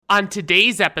On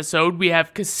today's episode, we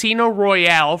have Casino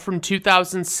Royale from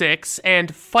 2006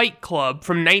 and Fight Club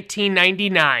from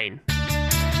 1999.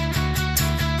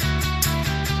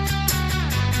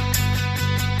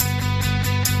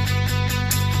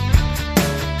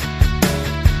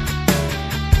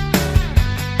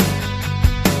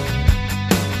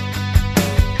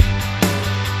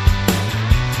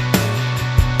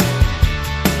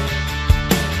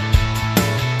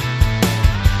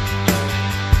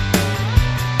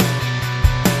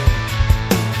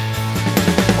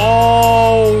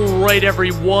 Alright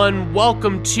everyone,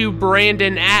 welcome to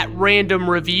Brandon at Random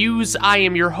Reviews. I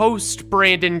am your host,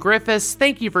 Brandon Griffiths.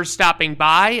 Thank you for stopping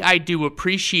by. I do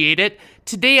appreciate it.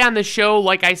 Today on the show,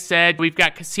 like I said, we've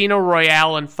got Casino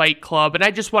Royale and Fight Club, and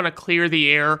I just want to clear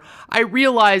the air. I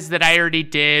realize that I already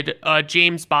did a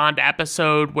James Bond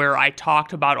episode where I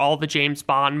talked about all the James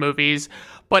Bond movies,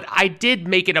 but I did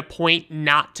make it a point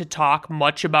not to talk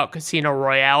much about Casino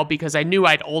Royale because I knew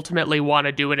I'd ultimately want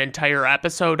to do an entire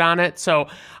episode on it. So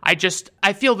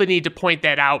I feel the need to point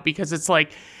that out because it's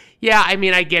like, yeah, I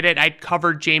mean, I get it. I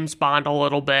covered James Bond a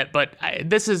little bit, but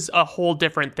this is a whole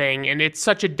different thing. And it's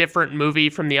such a different movie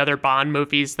from the other Bond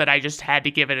movies that I just had to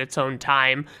give it its own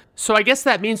time. So I guess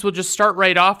that means we'll just start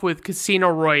right off with Casino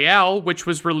Royale, which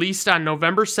was released on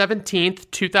November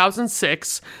 17th,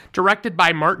 2006, directed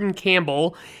by Martin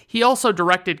Campbell. He also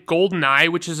directed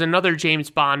GoldenEye, which is another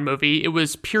James Bond movie. It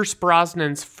was Pierce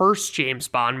Brosnan's first James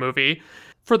Bond movie.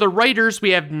 For the writers, we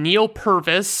have Neil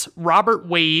Purvis, Robert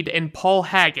Wade, and Paul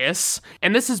Haggis,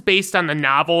 and this is based on the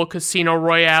novel Casino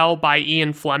Royale by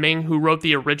Ian Fleming, who wrote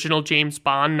the original James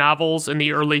Bond novels in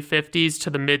the early 50s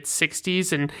to the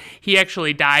mid-60s, and he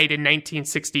actually died in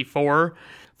 1964.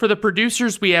 For the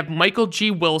producers, we have Michael G.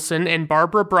 Wilson and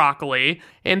Barbara Broccoli,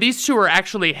 and these two are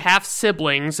actually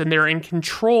half-siblings, and they're in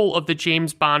control of the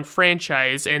James Bond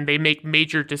franchise, and they make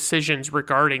major decisions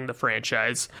regarding the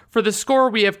franchise. For the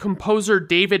score, we have composer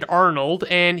David Arnold,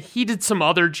 and he did some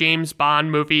other James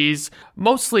Bond movies,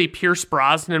 mostly Pierce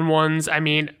Brosnan ones. I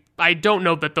mean, I don't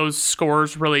know that those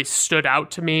scores really stood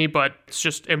out to me, but it's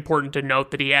just important to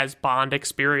note that he has Bond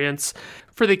experience.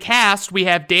 For the cast, we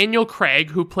have Daniel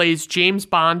Craig, who plays James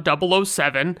Bond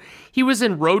 007. He was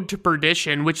in Road to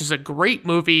Perdition, which is a great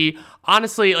movie.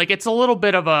 Honestly, like, it's a little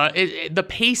bit of the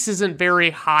pace isn't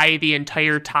very high the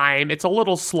entire time. It's a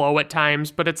little slow at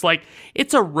times, but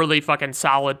it's a really fucking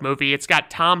solid movie. It's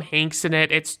got Tom Hanks in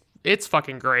it. It's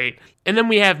fucking great. And then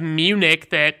we have Munich,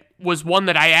 that was one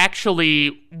that I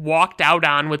actually walked out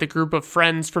on with a group of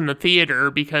friends from the theater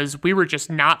because we were just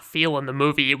not feeling the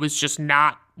movie. It was just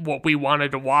not what we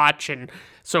wanted to watch, and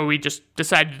so we just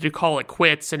decided to call it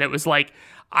quits. And it was like,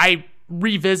 I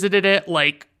revisited it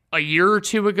like a year or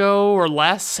two ago or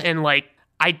less, and like,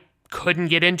 I couldn't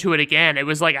get into it again. It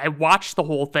was like I watched the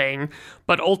whole thing,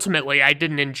 but ultimately I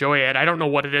didn't enjoy it. I don't know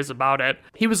what it is about it.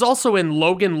 He was also in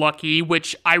Logan Lucky,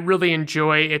 which I really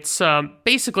enjoy. It's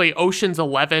basically Ocean's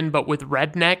 11, but with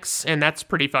rednecks, and that's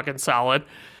pretty fucking solid.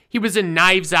 He was in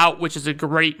Knives Out, which is a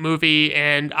great movie,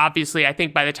 and obviously I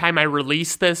think by the time I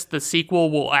release this, the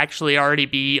sequel will actually already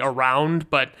be around,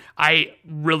 but I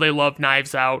really love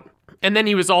Knives Out. And then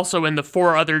he was also in the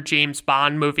 4 other James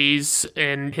Bond movies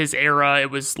in his era.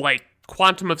 It was like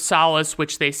Quantum of Solace,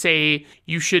 which they say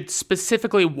you should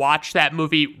specifically watch that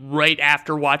movie right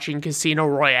after watching Casino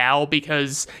Royale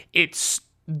because it's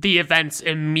the events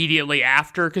immediately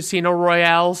after Casino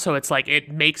Royale, so it's like it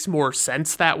makes more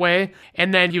sense that way.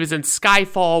 And then he was in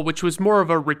Skyfall, which was more of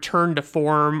a return to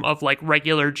form of like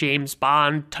regular James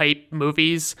Bond type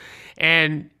movies.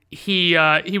 And he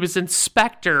was in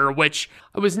Spectre, which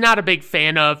I was not a big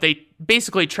fan of. They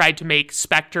basically tried to make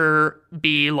Spectre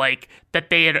be like that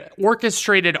they had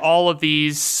orchestrated all of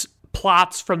these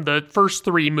plots from the first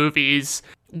 3 movies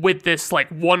with this like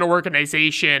one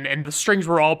organization, and the strings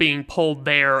were all being pulled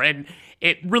there, and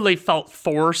it really felt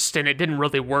forced, and it didn't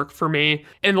really work for me.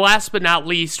 And last but not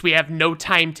least, we have No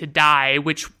Time to Die,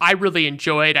 which I really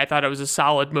enjoyed. I thought it was a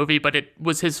solid movie, but it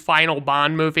was his final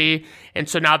Bond movie, and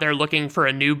so now they're looking for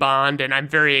a new Bond, and I'm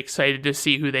very excited to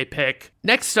see who they pick.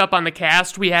 Next up on the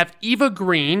cast, we have Eva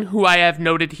Green, who I have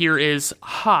noted here is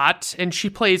hot, and she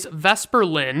plays Vesper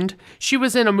Lynd. She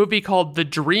was in a movie called The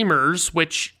Dreamers,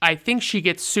 which I think she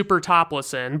gets super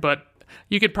topless in, but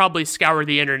you could probably scour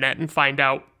the internet and find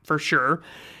out for sure.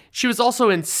 She was also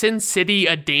in Sin City,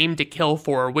 A Dame to Kill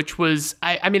For, which was,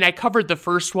 I mean, I covered the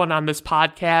first one on this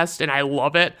podcast, and I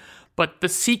love it, but the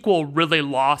sequel really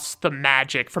lost the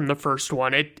magic from the first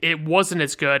one. It wasn't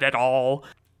as good at all.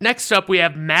 Next up, we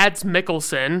have Mads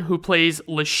Mikkelsen, who plays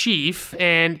Le Chiffre,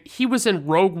 and he was in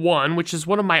Rogue One, which is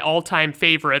one of my all-time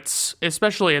favorites,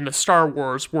 especially in the Star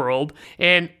Wars world,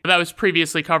 and that was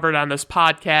previously covered on this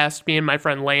podcast. Me and my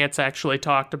friend Lance actually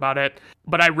talked about it,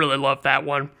 but I really love that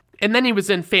one. And then he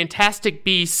was in Fantastic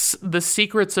Beasts, The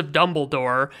Secrets of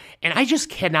Dumbledore, and I just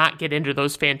cannot get into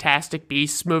those Fantastic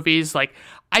Beasts movies. Like,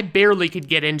 I barely could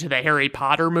get into the Harry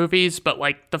Potter movies, but,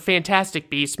 like, the Fantastic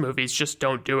Beasts movies just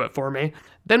don't do it for me.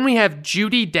 Then we have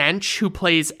Judi Dench, who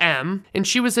plays M, and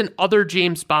she was in other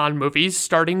James Bond movies,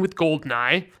 starting with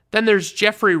GoldenEye. Then there's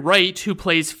Jeffrey Wright, who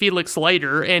plays Felix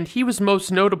Leiter, and he was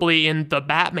most notably in The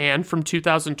Batman from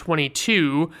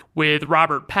 2022 with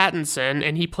Robert Pattinson,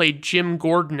 and he played Jim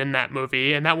Gordon in that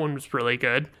movie, and that one was really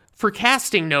good. For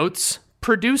casting notes,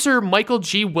 producer Michael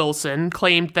G. Wilson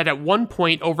claimed that at one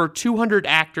point over 200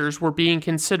 actors were being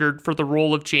considered for the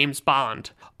role of James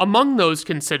Bond. Among those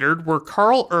considered were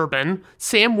Carl Urban,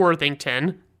 Sam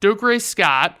Worthington, Dougray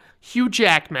Scott, Hugh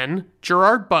Jackman,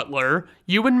 Gerard Butler,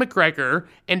 Ewan McGregor,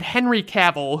 and Henry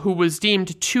Cavill, who was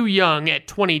deemed too young at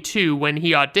 22 when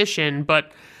he auditioned,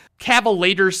 but Cavill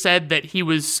later said that he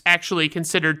was actually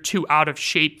considered too out of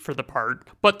shape for the part.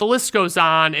 But the list goes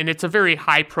on, and it's a very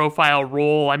high-profile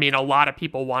role. I mean, a lot of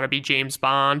people want to be James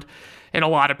Bond, and a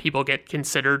lot of people get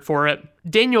considered for it.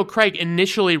 Daniel Craig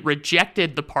initially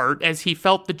rejected the part as he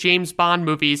felt the James Bond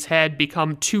movies had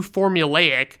become too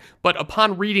formulaic, but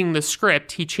upon reading the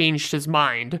script, he changed his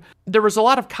mind. There was a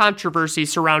lot of controversy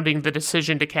surrounding the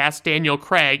decision to cast Daniel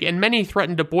Craig, and many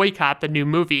threatened to boycott the new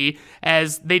movie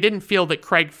as they didn't feel that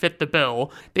Craig fit the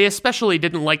bill. They especially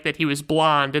didn't like that he was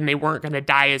blonde and they weren't going to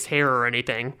dye his hair or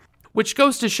anything. Which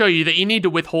goes to show you that you need to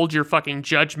withhold your fucking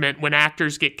judgment when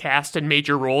actors get cast in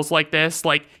major roles like this.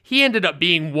 Like, he ended up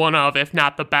being one of, if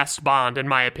not the best Bond, in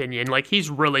my opinion. Like, he's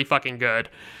really fucking good.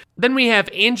 Then we have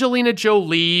Angelina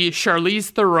Jolie,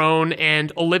 Charlize Theron,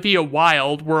 and Olivia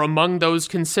Wilde were among those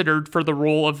considered for the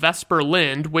role of Vesper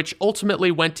Lynd, which ultimately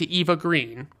went to Eva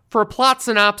Green. For a plot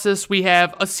synopsis, we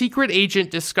have a secret agent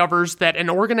discovers that an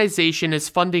organization is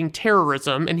funding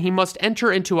terrorism and he must enter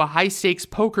into a high-stakes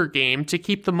poker game to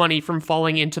keep the money from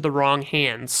falling into the wrong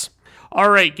hands.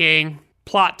 Alright, gang.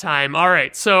 Plot time.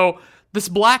 Alright, so this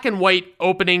black and white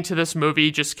opening to this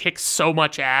movie just kicks so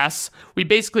much ass. We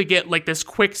basically get like this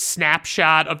quick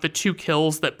snapshot of the 2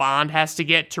 kills that Bond has to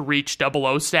get to reach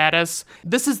 00 status.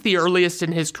 This is the earliest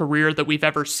in his career that we've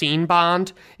ever seen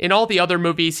Bond. In all the other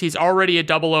movies, he's already a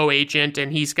 00 agent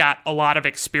and he's got a lot of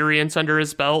experience under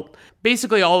his belt.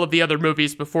 Basically, all of the other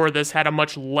movies before this had a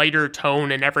much lighter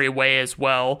tone in every way as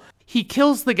well. He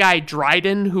kills the guy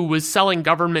Dryden, who was selling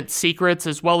government secrets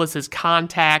as well as his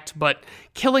contact, but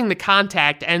killing the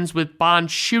contact ends with Bond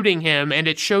shooting him, and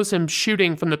it shows him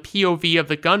shooting from the POV of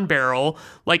the gun barrel,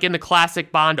 like in the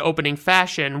classic Bond opening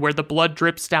fashion, where the blood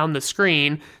drips down the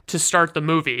screen to start the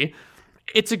movie.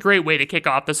 It's a great way to kick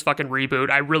off this fucking reboot.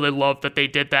 I really love that they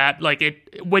did that.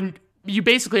 Like, when you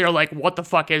basically are like, what the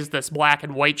fuck is this black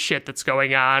and white shit that's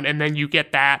going on? And then you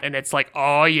get that, and it's like,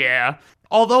 oh yeah.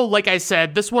 Although, like I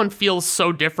said, this one feels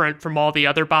so different from all the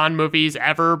other Bond movies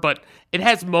ever, but it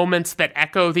has moments that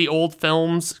echo the old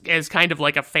films as kind of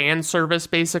like a fan service,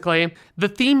 basically. The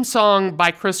theme song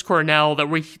by Chris Cornell that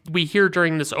we hear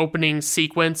during this opening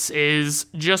sequence is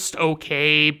just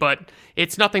okay, but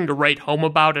it's nothing to write home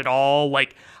about at all.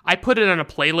 Like, I put it on a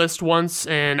playlist once,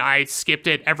 and I skipped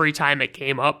it every time it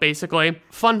came up, basically.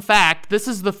 Fun fact, this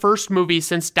is the first movie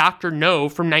since Dr. No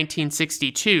from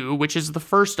 1962, which is the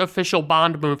first official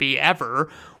Bond movie ever,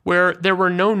 where there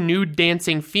were no nude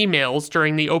dancing females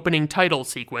during the opening title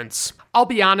sequence. I'll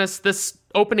be honest, this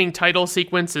opening title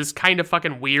sequence is kind of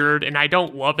fucking weird, and I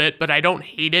don't love it, but I don't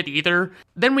hate it either.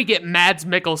 Then we get Mads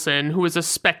Mikkelsen, who is a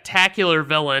spectacular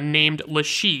villain named Le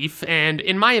Chiffre, and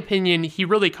in my opinion, he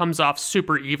really comes off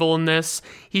super evil in this.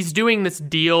 He's doing this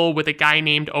deal with a guy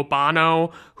named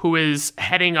Obano, who is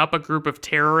heading up a group of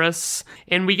terrorists,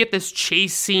 and we get this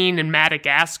chase scene in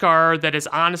Madagascar that is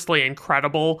honestly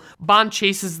incredible. Bond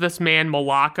chases this man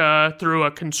Malacca through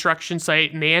a construction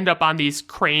site, and they end up on these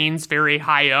cranes very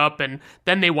high up, and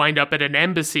then they wind up at an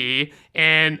embassy,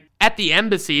 and at the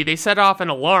embassy, they set off an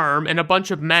alarm, and a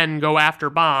bunch of men go after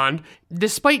Bond.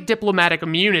 Despite diplomatic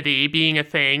immunity being a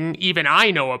thing even I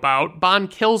know about,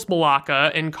 Bond kills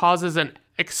Malacca and causes an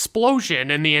explosion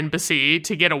in the embassy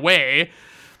to get away.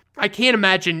 I can't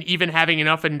imagine even having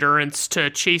enough endurance to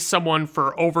chase someone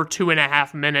for over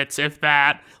 2.5 minutes, if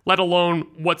that, let alone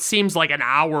what seems like an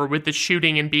hour with the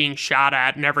shooting and being shot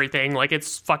at and everything. Like,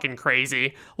 it's fucking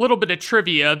crazy. A little bit of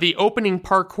trivia, the opening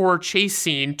parkour chase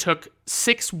scene took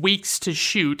 6 weeks to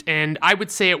shoot, and I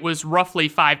would say it was roughly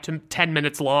 5 to 10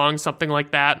 minutes long, something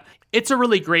like that. It's a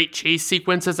really great chase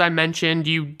sequence, as I mentioned.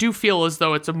 You do feel as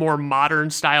though it's a more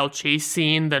modern style chase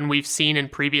scene than we've seen in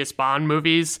previous Bond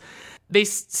movies. They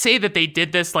say that they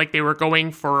did this like they were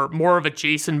going for more of a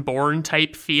Jason Bourne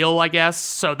type feel, I guess,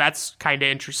 so that's kind of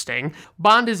interesting.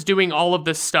 Bond is doing all of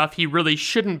this stuff he really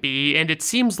shouldn't be, and it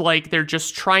seems like they're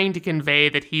just trying to convey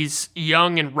that he's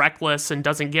young and reckless and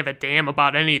doesn't give a damn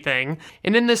about anything.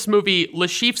 And in this movie, Le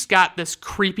Chiffre's got this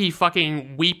creepy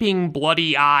fucking weeping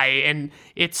bloody eye, and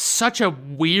it's such a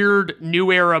weird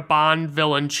new era Bond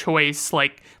villain choice,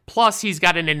 like, plus he's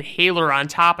got an inhaler on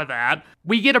top of that.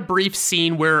 We get a brief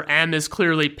scene where M is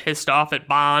clearly pissed off at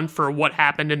Bond for what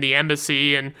happened in the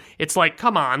embassy, and it's like,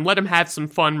 come on, let him have some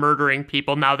fun murdering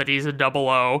people now that he's a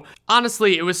 00.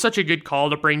 Honestly, it was such a good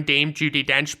call to bring Dame Judi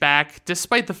Dench back,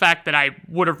 despite the fact that I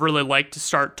would have really liked to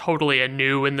start totally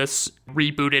anew in this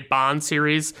rebooted Bond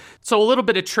series. So a little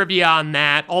bit of trivia on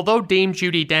that. Although Dame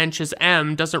Judi Dench as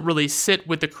M doesn't really sit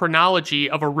with the chronology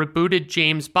of a rebooted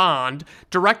James Bond,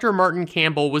 director Martin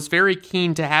Campbell was very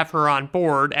keen to have her on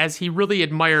board, as he really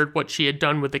admired what she had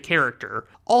done with the character.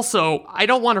 Also, I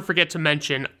don't want to forget to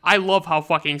mention, I love how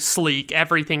fucking sleek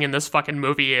everything in this fucking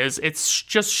movie is. It's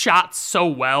just shot so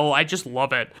well. I just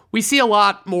love it. We see a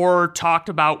lot more talked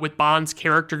about with Bond's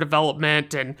character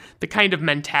development and the kind of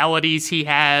mentalities he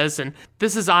has, and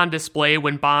this is on display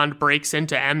when Bond breaks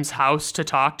into M's house to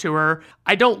talk to her.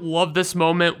 I don't love this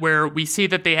moment where we see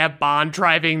that they have Bond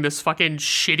driving this fucking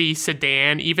shitty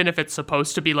sedan, even if it's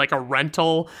supposed to be like a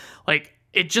rental. Like,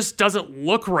 it just doesn't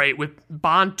look right with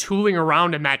Bond tooling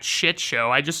around in that shit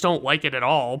show. I just don't like it at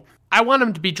all. I want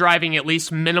him to be driving at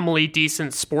least minimally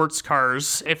decent sports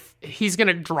cars. If he's going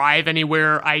to drive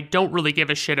anywhere, I don't really give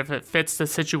a shit if it fits the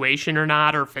situation or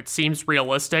not, or if it seems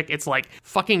realistic. It's like,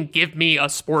 fucking give me a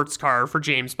sports car for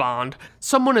James Bond.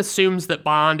 Someone assumes that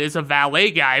Bond is a valet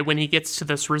guy when he gets to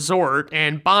this resort,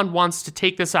 and Bond wants to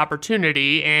take this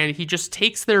opportunity, and he just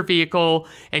takes their vehicle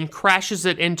and crashes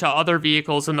it into other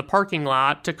vehicles in the parking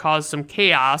lot to cause some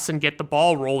chaos and get the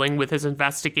ball rolling with his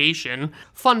investigation.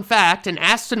 Fun fact, an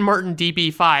Aston Martin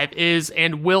DB5 is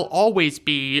and will always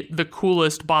be the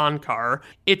coolest Bond car.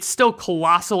 It's still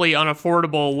colossally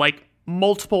unaffordable, like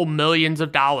multiple millions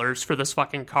of dollars for this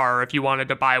fucking car if you wanted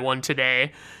to buy one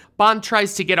today. Bond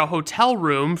tries to get a hotel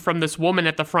room from this woman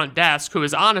at the front desk who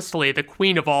is honestly the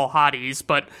queen of all hotties,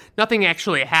 but nothing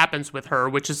actually happens with her,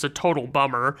 which is a total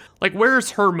bummer. Like,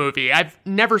 where's her movie? I've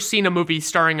never seen a movie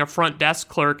starring a front desk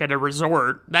clerk at a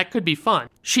resort. That could be fun.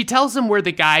 She tells him where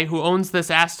the guy who owns this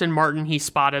Aston Martin he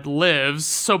spotted lives,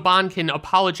 so Bond can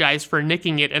apologize for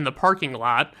nicking it in the parking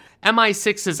lot.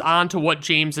 MI6 is on to what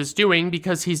James is doing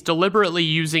because he's deliberately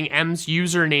using M's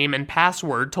username and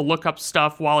password to look up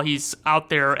stuff while he's out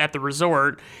there at the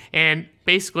resort, and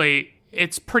basically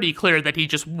it's pretty clear that he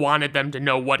just wanted them to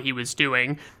know what he was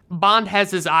doing. Bond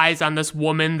has his eyes on this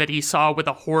woman that he saw with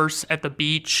a horse at the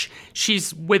beach.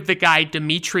 She's with the guy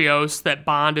Demetrios that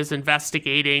Bond is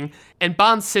investigating, and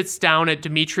Bond sits down at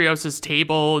Demetrios'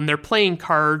 table and they're playing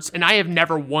cards, and I have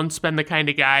never once been the kind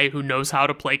of guy who knows how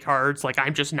to play cards. Like,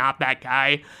 I'm just not that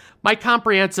guy. My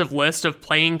comprehensive list of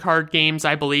playing card games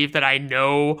I believe that I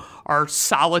know are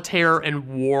Solitaire and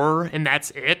War, and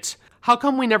that's it. How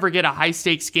come we never get a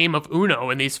high-stakes game of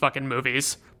Uno in these fucking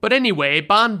movies? But anyway,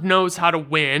 Bond knows how to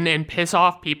win and piss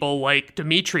off people like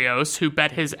Demetrios, who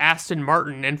bet his Aston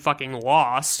Martin and fucking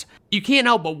lost. You can't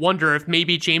help but wonder if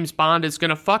maybe James Bond is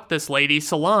gonna fuck this lady,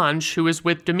 Solange, who is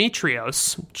with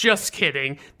Demetrios. Just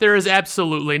kidding. There is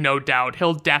absolutely no doubt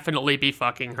he'll definitely be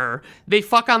fucking her. They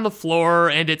fuck on the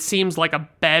floor, and it seems like a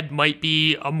bed might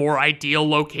be a more ideal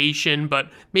location,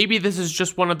 but maybe this is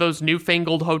just one of those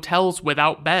newfangled hotels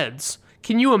without beds.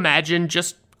 Can you imagine?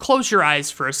 Just close your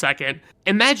eyes for a second.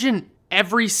 Imagine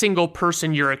every single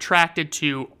person you're attracted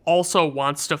to also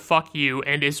wants to fuck you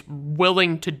and is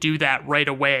willing to do that right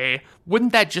away.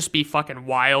 Wouldn't that just be fucking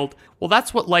wild? Well,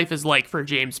 that's what life is like for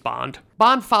James Bond.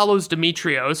 Bond follows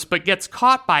Demetrios, but gets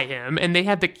caught by him, and they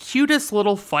have the cutest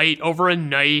little fight over a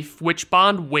knife, which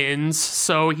Bond wins,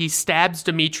 so he stabs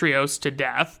Demetrios to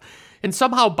death. And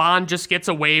somehow Bond just gets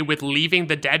away with leaving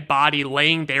the dead body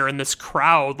laying there in this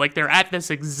crowd, like they're at this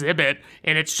exhibit,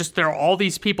 and it's just there are all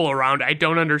these people around. I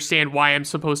don't understand why I'm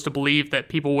supposed to believe that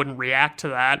people wouldn't react to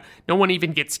that. No one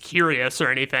even gets curious or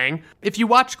anything. If you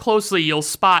watch closely, you'll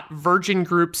spot Virgin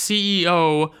Group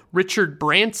CEO Richard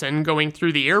Branson going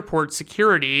through the airport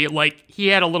security. Like, he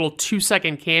had a little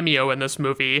 2-second cameo in this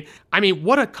movie. I mean,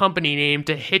 what a company name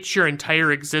to hitch your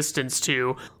entire existence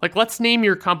to. Like, let's name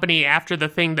your company after the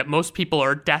thing that most people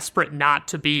are desperate not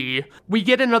to be. We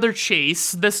get another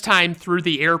chase, this time through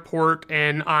the airport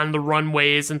and on the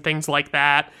runways and things like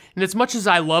that. And as much as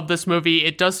I love this movie,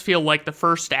 it does feel like the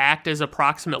first act is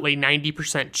approximately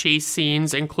 90% chase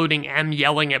scenes, including M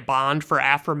yelling at Bond for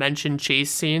aforementioned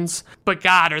chase scenes. But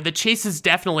God, are the chases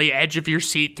definitely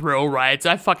edge-of-your-seat thrill rides.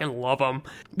 I fucking love them.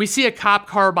 We see a cop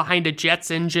car behind a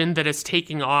jet's engine that is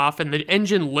taking off, and the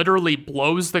engine literally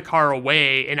blows the car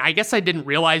away, and I guess I didn't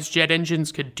realize jet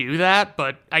engines could do that,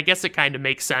 but I guess it kind of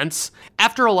makes sense.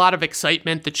 After a lot of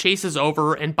excitement, the chase is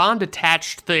over, and Bond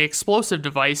attached the explosive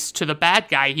device to the bad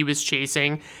guy he was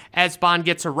chasing as Bond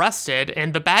gets arrested,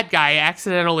 and the bad guy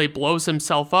accidentally blows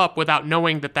himself up without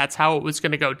knowing that that's how it was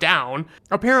going to go down.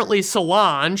 Apparently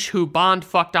Solange, who Bond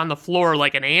fucked on the floor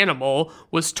like an animal,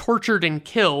 was tortured and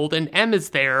killed, and M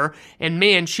is there, and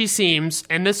man, she seems,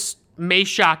 and this may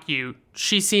shock you,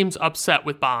 she seems upset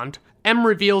with Bond. M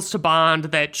reveals to Bond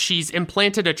that she's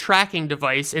implanted a tracking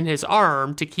device in his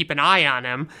arm to keep an eye on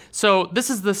him. So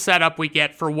this is the setup we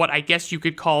get for what I guess you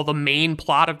could call the main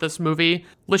plot of this movie.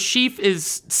 Le Chiffre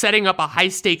is setting up a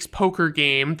high-stakes poker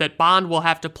game that Bond will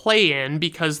have to play in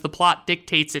because the plot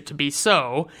dictates it to be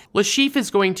so. Le Chiffre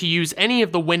is going to use any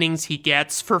of the winnings he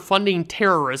gets for funding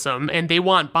terrorism, and they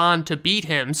want Bond to beat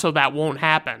him so that won't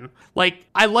happen. Like,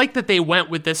 I like that they went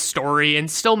with this story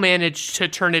and still managed to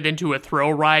turn it into a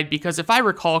thrill ride because if I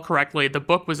recall correctly, the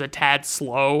book was a tad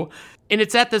slow. And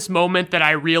it's at this moment that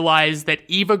I realize that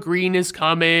Eva Green is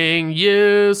coming.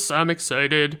 Yes, I'm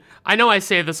excited. I know I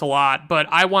say this a lot, but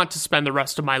I want to spend the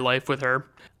rest of my life with her.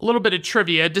 A little bit of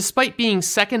trivia, despite being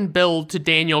second billed to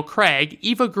Daniel Craig,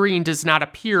 Eva Green does not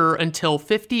appear until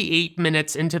 58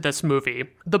 minutes into this movie.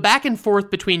 The back and forth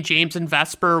between James and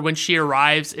Vesper when she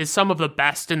arrives is some of the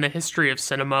best in the history of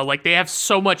cinema. Like, they have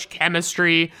so much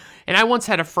chemistry. And I once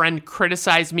had a friend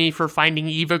criticize me for finding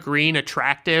Eva Green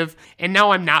attractive, and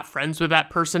now I'm not friends with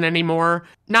that person anymore.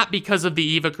 Not because of the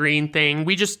Eva Green thing,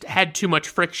 we just had too much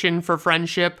friction for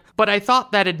friendship, but I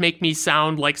thought that'd make me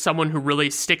sound like someone who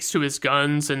really sticks to his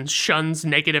guns and shuns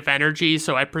negative energy,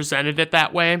 so I presented it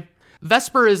that way.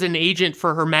 Vesper is an agent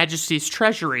for Her Majesty's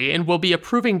Treasury and will be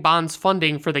approving Bond's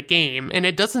funding for the game, and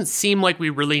it doesn't seem like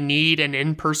we really need an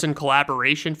in-person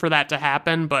collaboration for that to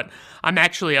happen, but I'm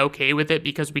actually okay with it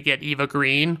because we get Eva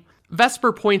Green.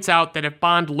 Vesper points out that if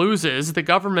Bond loses, the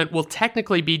government will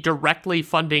technically be directly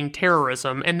funding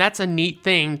terrorism, and that's a neat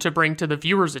thing to bring to the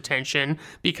viewer's attention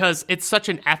because it's such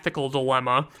an ethical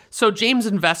dilemma. So James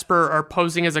and Vesper are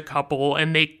posing as a couple,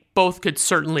 and they both could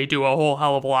certainly do a whole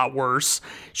hell of a lot worse.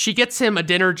 She gets him a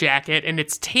dinner jacket, and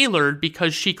it's tailored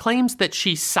because she claims that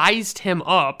she sized him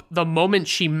up the moment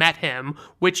she met him,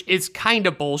 which is kind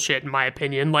of bullshit in my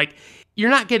opinion. Like, you're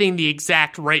not getting the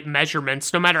exact right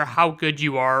measurements no matter how good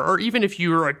you are, or even if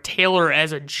you're a tailor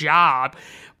as a job.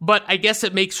 But I guess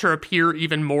it makes her appear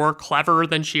even more clever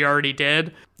than she already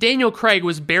did. Daniel Craig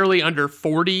was barely under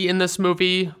 40 in this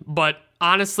movie, but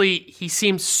honestly, he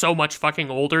seems so much fucking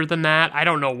older than that. I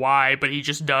don't know why, but he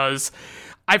just does.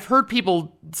 I've heard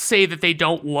people say that they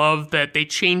don't love that they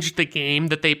changed the game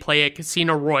that they play at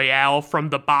Casino Royale from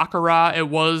the Baccarat it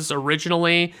was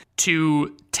originally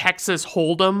to Texas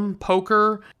Hold'em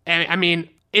poker. And I mean,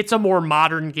 it's a more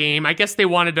modern game. I guess they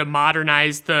wanted to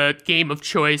modernize the game of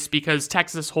choice because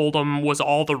Texas Hold'em was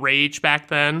all the rage back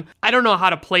then. I don't know how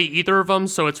to play either of them,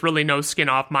 so it's really no skin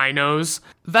off my nose.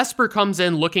 Vesper comes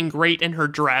in looking great in her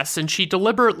dress, and she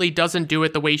deliberately doesn't do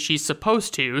it the way she's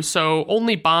supposed to, so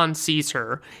only Bond sees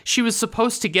her. She was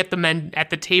supposed to get the men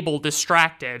at the table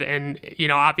distracted, and, you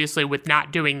know, obviously with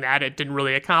not doing that, it didn't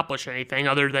really accomplish anything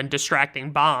other than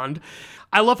distracting Bond.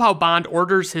 I love how Bond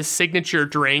orders his signature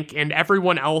drink and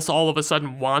everyone else all of a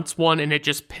sudden wants one and it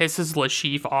just pisses Le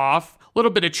Chiffre off. A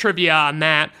little bit of trivia on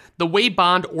that. The way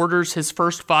Bond orders his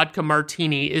first vodka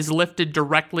martini is lifted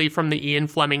directly from the Ian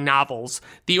Fleming novels.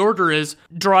 The order is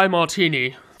dry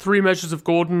martini, 3 measures of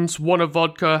Gordon's, 1 of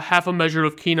vodka, half a measure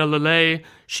of Quina Lillet,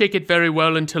 shake it very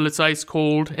well until it's ice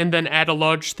cold, and then add a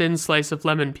large thin slice of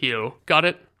lemon peel. Got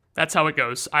it? That's how it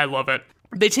goes. I love it.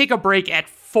 They take a break at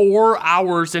 4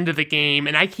 hours into the game,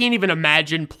 and I can't even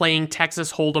imagine playing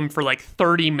Texas Hold'em for like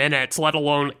 30 minutes, let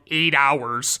alone 8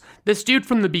 hours. This dude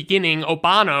from the beginning,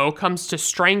 Obano, comes to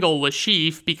strangle Le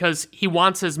Chiffre because he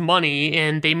wants his money,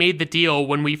 and they made the deal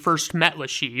when we first met Le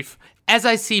Chiffre. As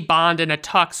I see Bond in a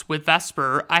tux with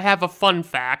Vesper, I have a fun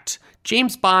fact.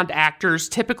 James Bond actors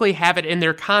typically have it in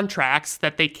their contracts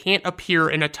that they can't appear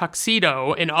in a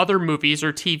tuxedo in other movies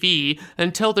or TV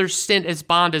until their stint as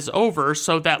Bond is over,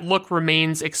 so that look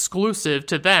remains exclusive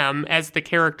to them as the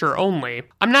character only.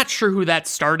 I'm not sure who that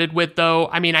started with, though.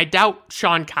 I mean, I doubt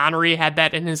Sean Connery had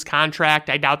that in his contract.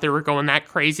 I doubt they were going that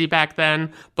crazy back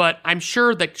then, but I'm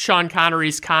sure that Sean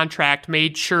Connery's contract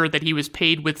made sure that he was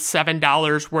paid with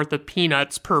 $7 worth of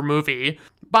peanuts per movie.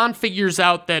 Bond figures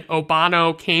out that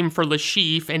O'Bono came for Le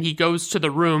Chiffre, and he goes to the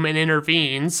room and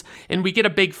intervenes, and we get a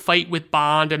big fight with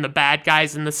Bond and the bad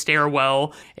guys in the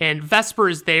stairwell, and Vesper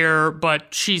is there,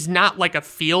 but she's not like a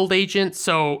field agent,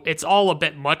 so it's all a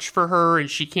bit much for her, and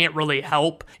she can't really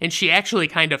help, and she actually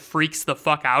kind of freaks the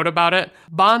fuck out about it.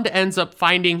 Bond ends up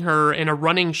finding her in a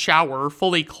running shower,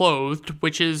 fully clothed,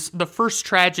 which is the first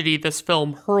tragedy this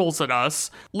film hurls at us.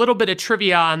 Little bit of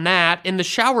trivia on that, in the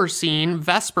shower scene,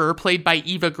 Vesper, played by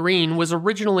Eva Green, was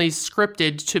originally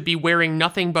scripted to be wearing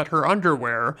nothing but her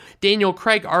underwear. Daniel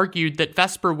Craig argued that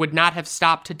Vesper would not have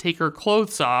stopped to take her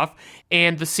clothes off,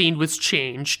 and the scene was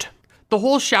changed. The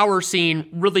whole shower scene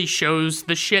really shows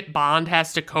the shit Bond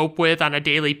has to cope with on a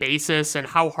daily basis and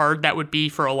how hard that would be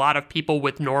for a lot of people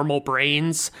with normal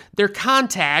brains. Their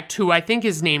contact, who I think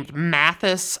is named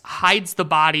Mathis, hides the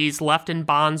bodies left in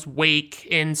Bond's wake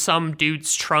in some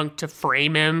dude's trunk to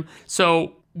frame him.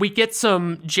 So we get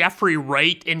some Jeffrey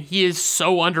Wright, and he is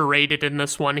so underrated in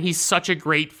this one. He's such a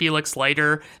great Felix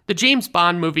Leiter. The James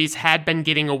Bond movies had been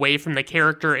getting away from the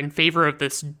character in favor of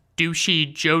this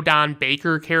douchey Joe Don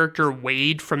Baker character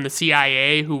Wade from the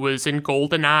CIA, who was in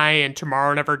GoldenEye and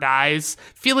Tomorrow Never Dies.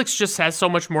 Felix just has so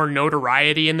much more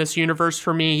notoriety in this universe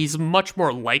for me. He's much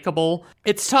more likable.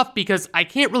 It's tough because I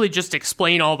can't really just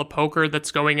explain all the poker that's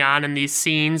going on in these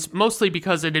scenes, mostly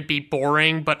because it'd be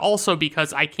boring, but also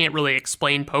because I can't really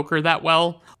explain poker that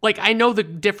well. Like, I know the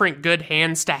different good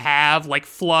hands to have, like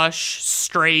flush,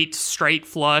 straight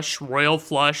flush, royal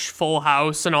flush, full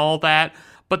house, and all that,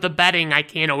 but the betting I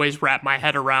can't always wrap my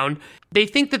head around. They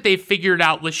think that they've figured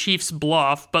out Le Chiffre's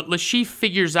bluff, but Le Chiffre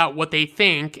figures out what they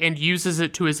think and uses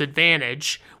it to his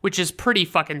advantage, which is pretty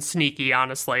fucking sneaky,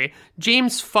 honestly.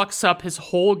 James fucks up his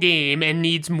whole game and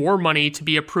needs more money to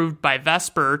be approved by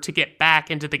Vesper to get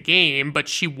back into the game, but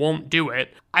she won't do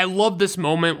it. I love this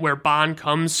moment where Bond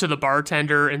comes to the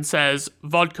bartender and says,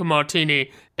 "Vodka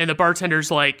martini," and the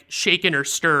bartender's like shaken or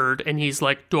stirred, and he's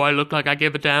like, "Do I look like I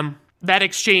give a damn?" That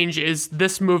exchange is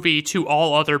this movie to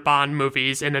all other Bond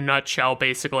movies in a nutshell,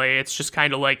 basically. It's just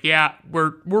kind of like, yeah,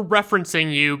 we're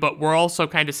referencing you, but we're also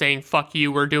kind of saying, fuck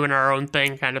you, we're doing our own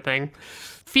thing kind of thing.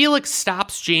 Felix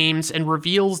stops James and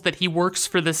reveals that he works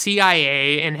for the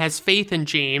CIA and has faith in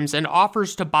James and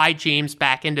offers to buy James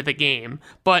back into the game.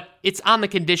 But it's on the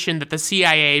condition that the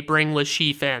CIA bring Le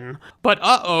Chiffre in. But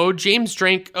James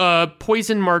drank a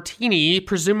poison martini,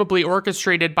 presumably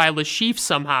orchestrated by Le Chiffre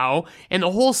somehow, and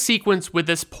the whole sequence with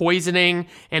this poisoning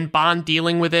and Bond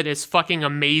dealing with it is fucking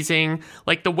amazing.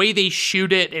 Like, the way they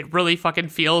shoot it, it really fucking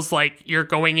feels like you're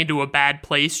going into a bad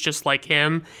place just like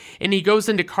him. And he goes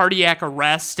into cardiac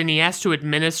arrest, and he has to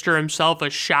administer himself a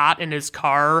shot in his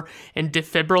car and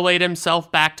defibrillate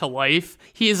himself back to life.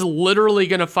 He is literally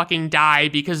gonna fucking die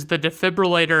because the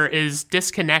defibrillator is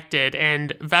disconnected,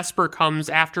 and Vesper comes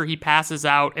after he passes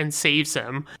out and saves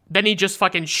him. Then he just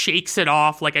fucking shakes it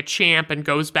off like a champ and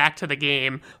goes back to the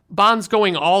game. Bond's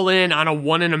going all in on a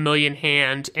 1 in a million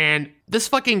hand, and this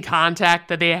fucking contact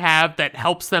that they have that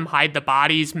helps them hide the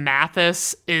bodies,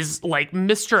 Mathis, is like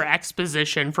Mr.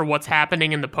 Exposition for what's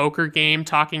happening in the poker game,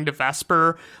 talking to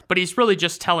Vesper, but he's really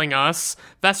just telling us.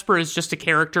 Vesper is just a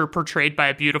character portrayed by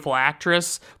a beautiful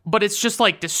actress, but it's just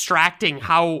like distracting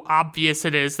how obvious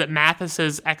it is that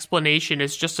Mathis's explanation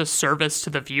is just a service to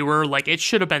the viewer. Like, it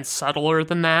should have been subtler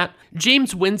than that.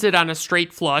 James wins it on a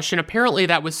straight flush, and apparently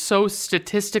that was so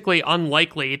statistically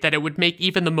unlikely that it would make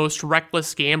even the most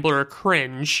reckless gambler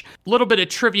cringe. A little bit of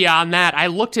trivia on that, I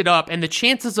looked it up, and the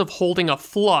chances of holding a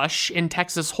flush in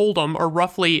Texas Hold'em are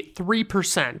roughly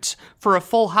 3%. For a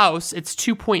full house, it's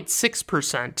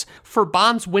 2.6%. For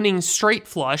Bond's winning straight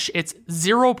flush, it's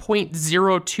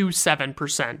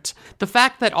 0.027%. The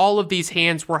fact that all of these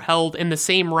hands were held in the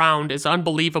same round is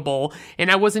unbelievable, and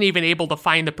I wasn't even able to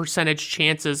find the percentage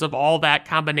chances of all that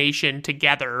combination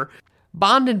together.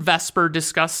 Bond and Vesper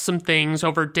discuss some things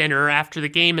over dinner after the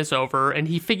game is over, and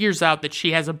he figures out that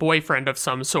she has a boyfriend of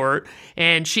some sort,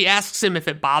 and she asks him if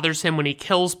it bothers him when he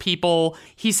kills people.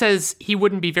 He says he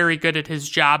wouldn't be very good at his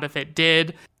job if it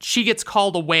did, She gets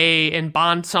called away, and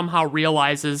Bond somehow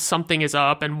realizes something is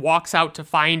up and walks out to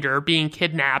find her, being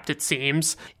kidnapped, it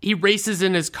seems. He races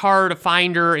in his car to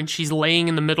find her, and she's laying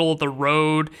in the middle of the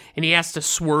road, and he has to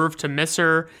swerve to miss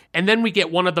her. And then we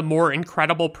get one of the more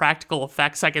incredible practical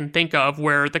effects I can think of,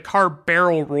 where the car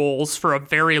barrel rolls for a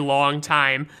very long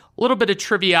time. A little bit of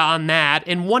trivia on that.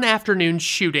 In one afternoon's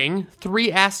shooting,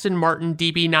 3 Aston Martin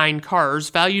DB9 cars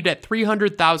valued at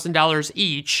 $300,000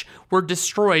 each were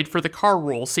destroyed for the car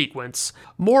roll sequence.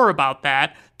 More about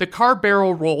that, the car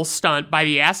barrel roll stunt by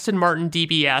the Aston Martin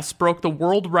DBS broke the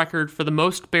world record for the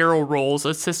most barrel rolls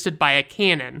assisted by a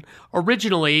cannon.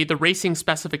 Originally, the racing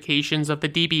specifications of the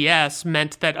DBS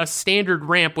meant that a standard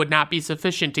ramp would not be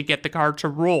sufficient to get the car to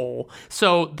roll,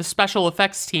 so the special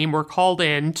effects team were called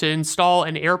in to install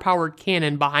an air-powered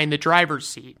cannon behind the driver's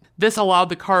seat. This allowed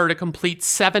the car to complete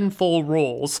 7 full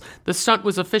rolls. The stunt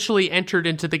was officially entered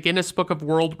into the Guinness Book of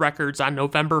World Records on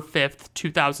November 5th,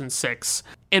 2006.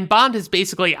 And Bond is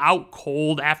basically out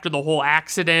cold after the whole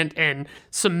accident, and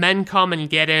some men come and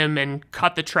get him and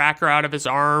cut the tracker out of his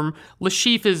arm.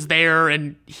 Lashif is there,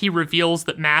 and he reveals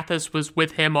that Mathis was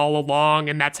with him all along,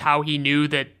 and that's how he knew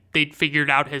that they'd figured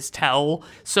out his tell.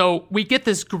 So we get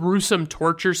this gruesome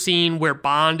torture scene where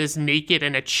Bond is naked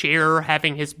in a chair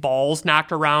having his balls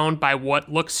knocked around by what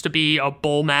looks to be a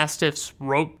bull mastiff's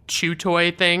rope chew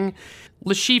toy thing.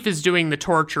 Lashif is doing the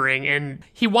torturing, and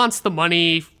he wants the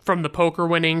money from the poker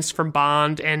winnings from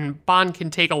Bond, and Bond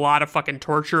can take a lot of fucking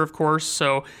torture, of course,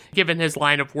 so given his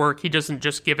line of work, he doesn't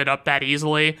just give it up that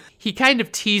easily. He kind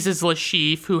of teases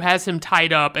Lashif, who has him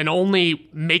tied up, and only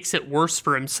makes it worse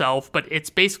for himself, but it's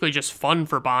basically just fun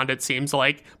for Bond, it seems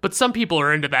like. But some people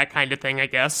are into that kind of thing, I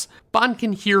guess. Bond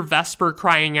can hear Vesper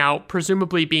crying out,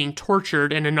 presumably being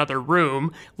tortured in another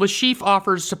room. Lashif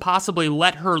offers to possibly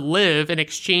let her live in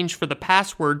exchange for the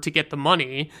password to get the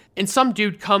money, and some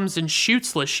dude comes and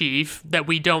shoots Lashif that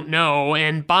we don't know,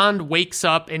 and Bond wakes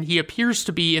up and he appears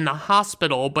to be in the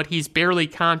hospital, but he's barely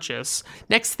conscious.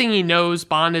 Next thing he knows,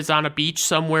 Bond is on a beach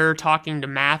somewhere talking to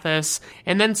Mathis,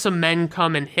 and then some men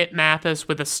come and hit Mathis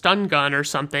with a stun gun or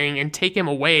something and take him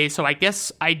away, so I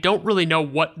guess I don't really know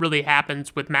what really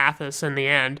happens with Mathis in the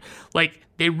end. Like,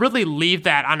 they really leave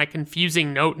that on a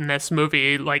confusing note in this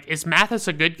movie. Like, is Mathis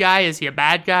a good guy? Is he a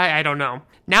bad guy? I don't know.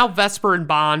 Now Vesper and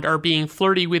Bond are being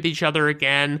flirty with each other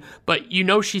again, but you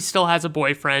know she still has a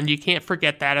boyfriend. You can't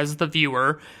forget that as the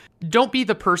viewer. Don't be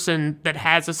the person that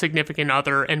has a significant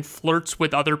other and flirts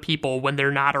with other people when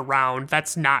they're not around.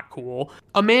 That's not cool.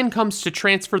 A man comes to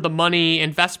transfer the money,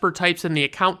 and Vesper types in the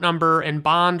account number, and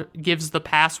Bond gives the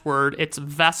password. It's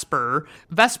Vesper.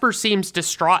 Vesper seems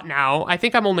distraught now. I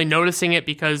think I'm only noticing it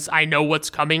because I know what's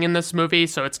coming in this movie,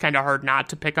 so it's kind of hard not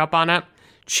to pick up on it.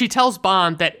 She tells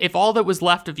Bond that if all that was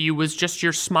left of you was just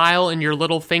your smile and your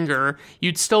little finger,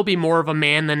 you'd still be more of a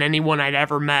man than anyone I'd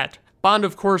ever met. Bond,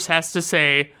 of course, has to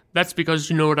say, "That's because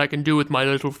you know what I can do with my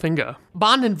little finger."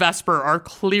 Bond and Vesper are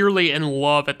clearly in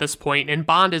love at this point, and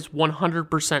Bond is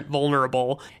 100%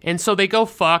 vulnerable. And so they go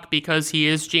fuck because he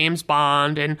is James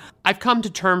Bond, and I've come to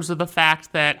terms with the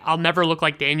fact that I'll never look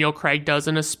like Daniel Craig does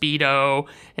in a Speedo,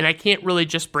 and I can't really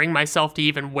just bring myself to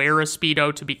even wear a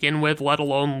Speedo to begin with, let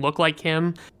alone look like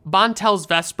him. Bond tells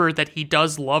Vesper that he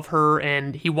does love her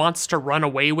and he wants to run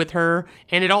away with her,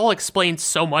 and it all explains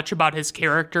so much about his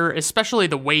character, especially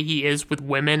the way he is with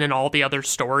women and all the other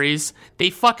stories. They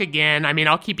fuck again. I mean,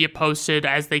 I'll keep you posted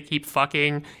as they keep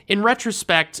fucking. In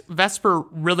retrospect, Vesper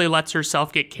really lets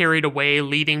herself get carried away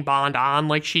leading Bond on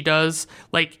like she does.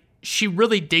 Like, she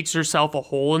really digs herself a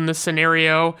hole in this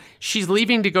scenario. She's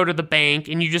leaving to go to the bank,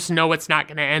 and you just know it's not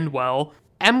going to end well.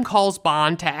 M calls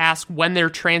Bond to ask when they're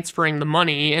transferring the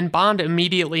money, and Bond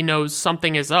immediately knows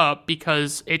something is up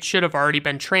because it should have already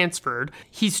been transferred.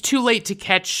 He's too late to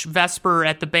catch Vesper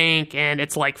at the bank, and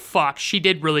it's like, fuck, she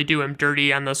did really do him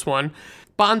dirty on this one.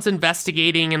 Bond's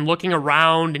investigating and looking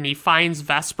around, and he finds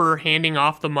Vesper handing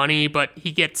off the money, but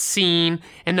he gets seen,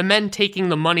 and the men taking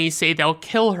the money say they'll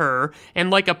kill her, and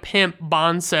like a pimp,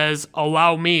 Bond says,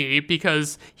 "Allow me,"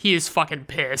 because he is fucking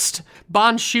pissed.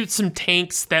 Bond shoots some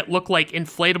tanks that look like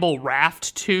inflatable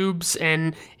raft tubes,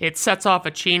 and it sets off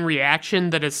a chain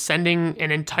reaction that is sending an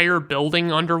entire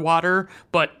building underwater,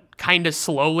 but kinda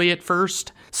slowly at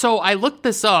first. So I looked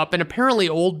this up, and apparently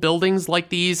old buildings like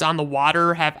these on the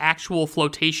water have actual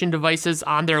flotation devices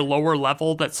on their lower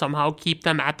level that somehow keep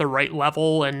them at the right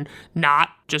level and not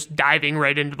just diving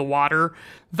right into the water.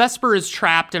 Vesper is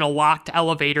trapped in a locked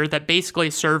elevator that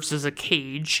basically serves as a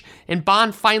cage, and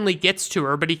Bond finally gets to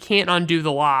her, but he can't undo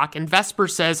the lock, and Vesper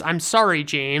says, "I'm sorry,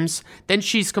 James." Then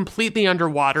she's completely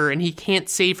underwater, and he can't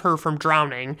save her from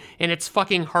drowning, and it's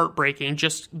fucking heartbreaking,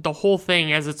 just the whole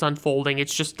thing as it's unfolding.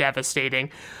 It's just devastating.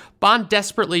 Bond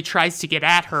desperately tries to get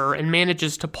at her and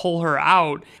manages to pull her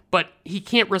out, but he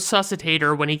can't resuscitate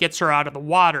her when he gets her out of the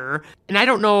water. And I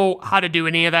don't know how to do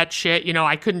any of that shit. You know,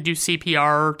 I couldn't do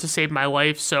CPR to save my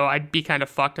life, so I'd be kind of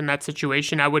fucked in that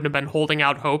situation. I wouldn't have been holding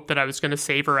out hope that I was going to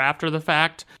save her after the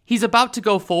fact. He's about to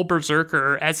go full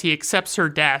berserker as he accepts her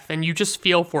death, and you just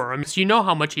feel for him, because you know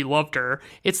how much he loved her.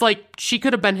 It's like she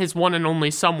could have been his one and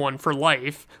only someone for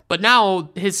life, but now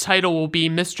his title will be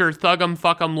Mr. Thug'em,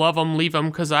 Fuck'em, Love'em,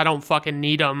 Leave'em, cause I don't fucking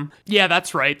need 'em. Yeah,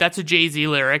 that's right, that's a Jay-Z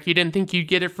lyric. You didn't think you'd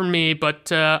get it from me,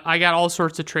 but I got all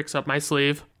sorts of tricks up my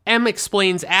sleeve. M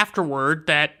explains afterward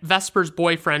that Vesper's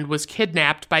boyfriend was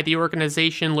kidnapped by the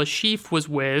organization Le Chiffre was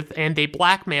with, and they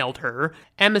blackmailed her.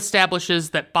 M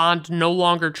establishes that Bond no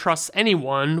longer trusts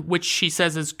anyone, which she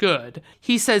says is good.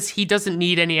 He says he doesn't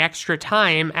need any extra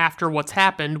time after what's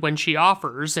happened when she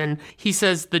offers, and he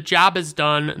says the job is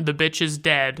done, the bitch is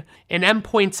dead. And M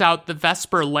points out that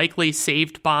Vesper likely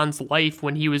saved Bond's life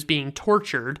when he was being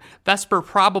tortured. Vesper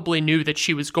probably knew that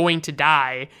she was going to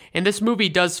die, and this movie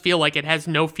does feel like it has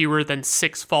no fewer than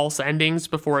 6 false endings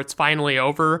before it's finally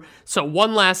over. So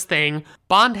one last thing,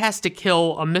 Bond has to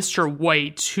kill a Mr.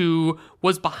 White who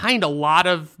was behind a lot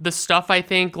of the stuff, I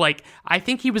think. Like, I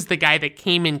think he was the guy that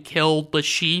came and killed Le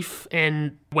Chiffre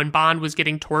and when Bond was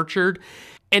getting tortured.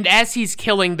 And as he's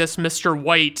killing this Mr.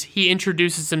 White, he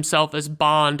introduces himself as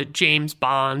Bond, James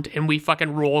Bond, and we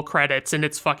fucking roll credits, and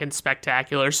it's fucking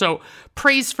spectacular. So,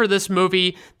 praise for this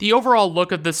movie. The overall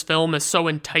look of this film is so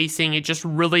enticing. It just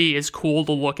really is cool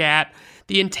to look at.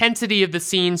 The intensity of the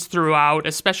scenes throughout,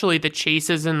 especially the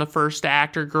chases in the first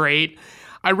act, are great.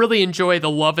 I really enjoy the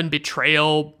love and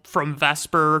betrayal from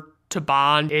Vesper to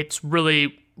Bond. It's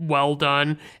really well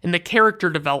done, and the character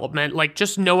development, like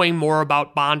just knowing more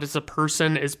about Bond as a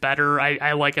person is better.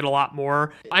 I like it a lot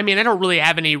more. I mean, I don't really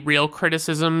have any real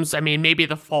criticisms. I mean, maybe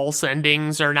the false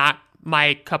endings are not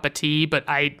my cup of tea, but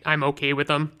I'm okay with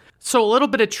them. So a little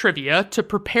bit of trivia. To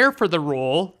prepare for the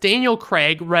role, Daniel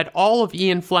Craig read all of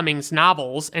Ian Fleming's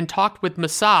novels and talked with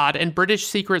Mossad and British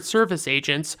Secret Service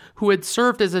agents who had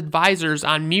served as advisors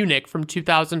on Munich from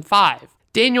 2005.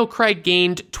 Daniel Craig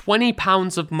gained 20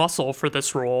 pounds of muscle for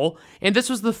this role, and this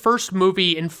was the first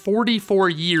movie in 44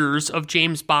 years of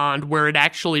James Bond where it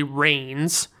actually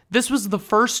rains. This was the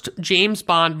first James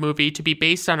Bond movie to be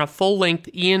based on a full-length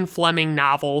Ian Fleming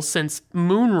novel since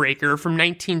Moonraker from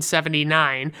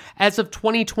 1979. As of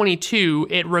 2022,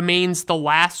 it remains the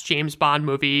last James Bond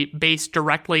movie based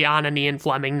directly on an Ian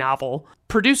Fleming novel.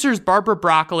 Producers Barbara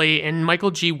Broccoli and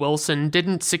Michael G. Wilson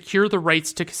didn't secure the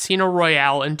rights to Casino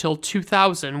Royale until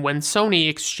 2000 when Sony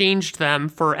exchanged them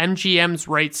for MGM's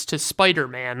rights to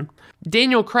Spider-Man.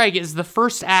 Daniel Craig is the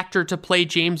first actor to play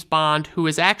James Bond who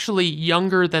is actually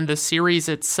younger than the series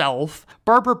itself.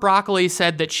 Barbara Broccoli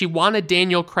said that she wanted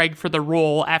Daniel Craig for the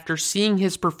role after seeing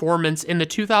his performance in the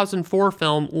 2004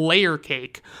 film Layer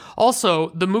Cake. Also,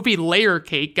 the movie Layer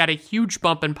Cake got a huge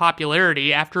bump in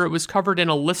popularity after it was covered in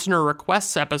a listener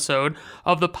requests episode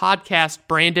of the podcast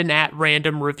Brandon at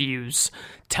Random Reviews.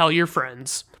 Tell your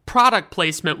friends. Product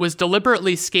placement was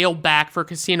deliberately scaled back for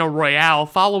Casino Royale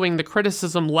following the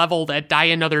criticism leveled at Die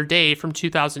Another Day from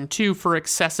 2002 for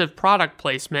excessive product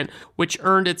placement, which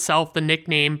earned itself the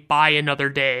nickname Buy Another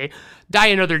Day. Die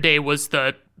Another Day was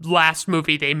the last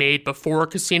movie they made before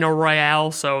Casino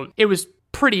Royale, so it was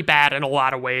pretty bad in a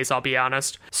lot of ways, I'll be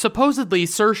honest. Supposedly,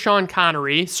 Sir Sean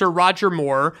Connery, Sir Roger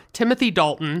Moore, Timothy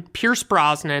Dalton, Pierce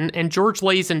Brosnan, and George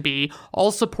Lazenby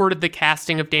all supported the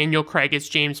casting of Daniel Craig as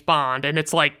James Bond, and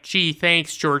it's like, gee,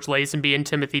 thanks, George Lazenby and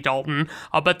Timothy Dalton.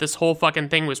 I'll bet this whole fucking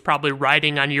thing was probably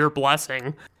riding on your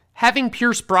blessing. Having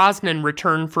Pierce Brosnan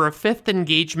return for a 5th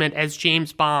engagement as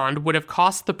James Bond would have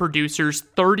cost the producers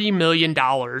 $30 million.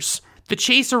 The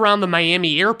chase around the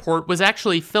Miami airport was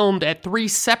actually filmed at 3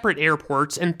 separate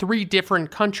airports in 3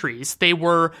 different countries. They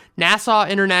were Nassau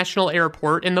International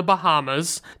Airport in the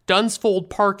Bahamas, Dunsfold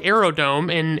Park Aerodrome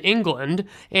in England,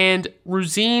 and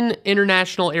Ruzin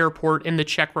International Airport in the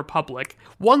Czech Republic.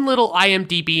 One little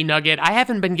IMDb nugget, I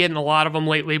haven't been getting a lot of them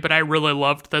lately, but I really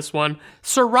loved this one.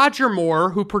 Sir Roger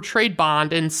Moore, who portrayed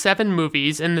Bond in 7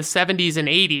 movies in the 70s and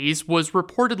 80s, was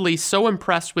reportedly so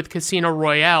impressed with Casino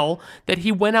Royale that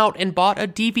he went out and bought a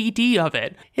DVD of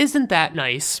it. Isn't that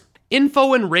nice?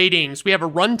 Info and ratings. We have a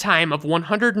runtime of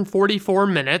 144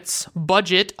 minutes,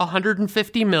 budget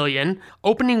 150 million,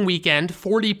 opening weekend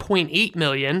 40.8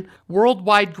 million,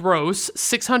 worldwide gross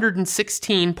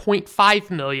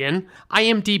 616.5 million,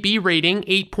 IMDb rating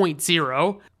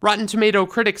 8.0, Rotten Tomato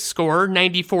critics score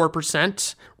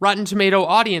 94%, Rotten Tomato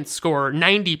audience score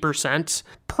 90%,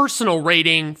 personal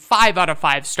rating 5 out of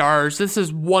 5 stars. This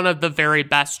is one of the very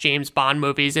best James Bond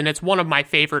movies, and it's one of my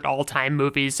favorite all-time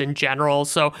movies in general,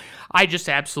 so I just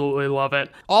absolutely love it.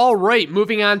 All right,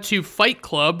 moving on to Fight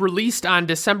Club, released on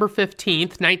December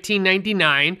 15th,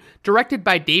 1999, directed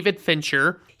by David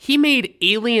Fincher. He made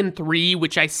Alien 3,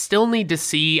 which I still need to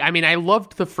see. I mean, I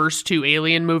loved the first 2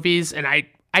 Alien movies, and I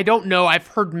don't know, I've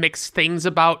heard mixed things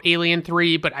about Alien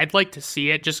 3, but I'd like to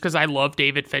see it just because I love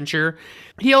David Fincher.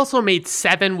 He also made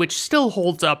 7, which still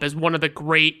holds up as one of the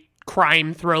great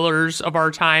crime thrillers of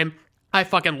our time. I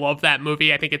fucking love that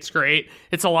movie. I think it's great.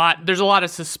 There's a lot of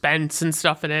suspense and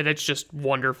stuff in it. It's just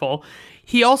wonderful.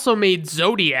 He also made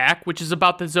Zodiac, which is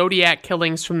about the Zodiac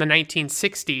killings from the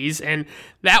 1960s, and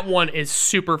that one is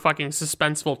super fucking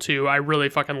suspenseful too. I really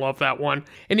fucking love that one.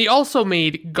 And he also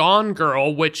made Gone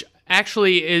Girl, which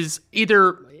actually is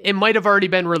either, it might have already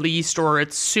been released or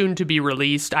it's soon to be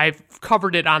released. I've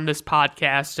covered it on this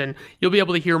podcast, and you'll be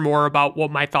able to hear more about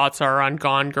what my thoughts are on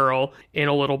Gone Girl in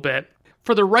a little bit.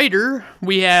 For the writer,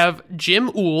 we have Jim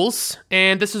Uhls,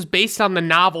 and this is based on the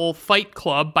novel Fight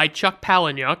Club by Chuck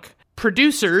Palahniuk.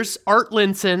 Producers, Art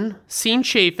Linson, Sean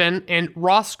Chafin, and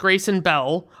Ross Grayson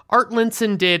Bell. Art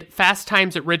Linson did Fast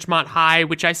Times at Ridgemont High,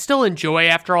 which I still enjoy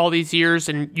after all these years,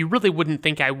 and you really wouldn't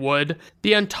think I would.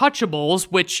 The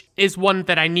Untouchables, which is one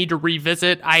that I need to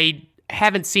revisit. I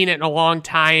haven't seen it in a long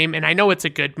time, and I know it's a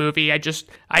good movie. I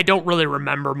don't really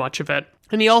remember much of it.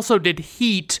 And he also did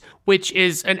Heat, which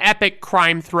is an epic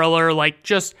crime thriller, like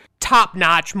just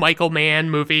top-notch Michael Mann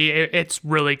movie. It's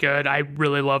really good. I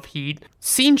really love Heat.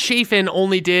 Sean Chafin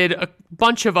only did a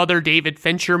bunch of other David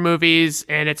Fincher movies,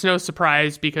 and it's no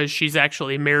surprise because she's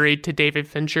actually married to David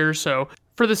Fincher. So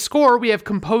for the score, we have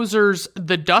composers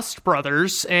the Dust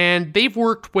Brothers, and they've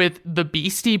worked with the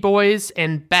Beastie Boys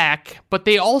and Beck, but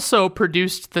they also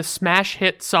produced the smash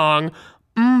hit song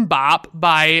Bop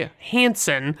by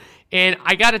Hanson. And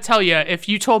I gotta tell you, if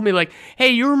you told me like, hey,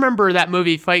 you remember that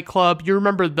movie Fight Club? You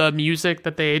remember the music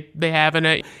that they have in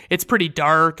it? It's pretty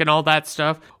dark and all that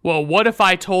stuff. Well, what if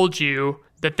I told you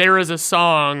that there is a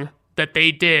song that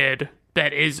they did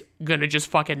that is gonna just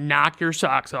fucking knock your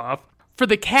socks off? For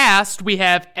the cast, we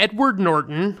have Edward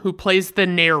Norton, who plays the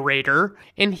narrator,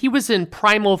 and he was in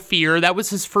Primal Fear. That was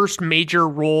his first major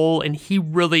role, and he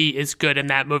really is good in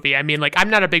that movie. I mean, like, I'm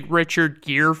not a big Richard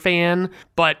Gere fan,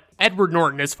 but Edward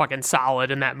Norton is fucking solid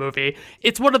in that movie.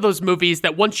 It's one of those movies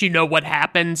that once you know what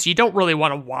happens, you don't really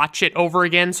want to watch it over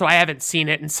again, so I haven't seen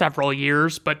it in several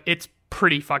years, but it's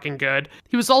pretty fucking good.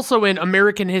 He was also in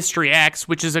American History X,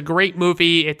 which is a great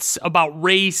movie. It's about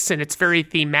race and it's very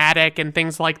thematic and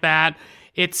things like that.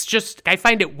 It's just, I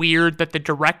find it weird that the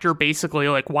director basically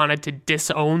like wanted to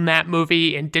disown that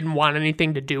movie and didn't want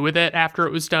anything to do with it after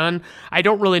it was done. I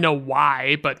don't really know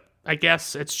why, but I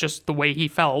guess it's just the way he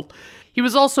felt. He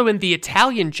was also in The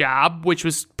Italian Job, which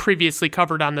was previously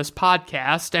covered on this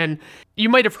podcast, and you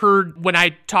might have heard when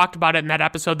I talked about it in that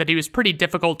episode that he was pretty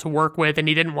difficult to work with and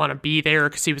he didn't want to be there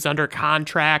because he was under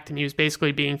contract and he was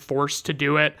basically being forced to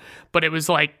do it. But it was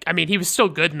like, I mean, he was still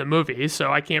good in the movie,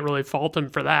 so I can't really fault him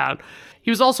for that.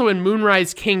 He was also in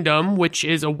Moonrise Kingdom, which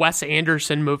is a Wes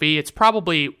Anderson movie. It's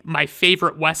probably my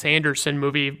favorite Wes Anderson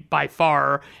movie by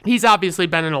far. He's obviously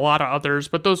been in a lot of others,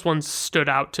 but those ones stood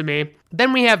out to me.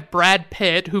 Then we have Brad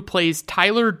Pitt, who plays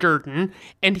Tyler Durden,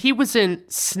 and he was in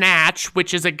Snatch,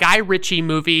 which is a Guy Ritchie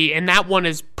movie, and that one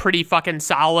is pretty fucking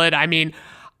solid. I mean,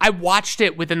 I watched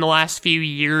it within the last few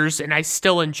years, and I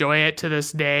still enjoy it to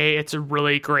this day. It's a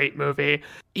really great movie.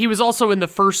 He was also in the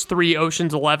first 3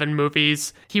 Ocean's 11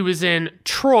 movies. He was in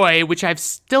Troy, which I've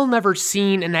still never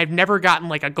seen, and I've never gotten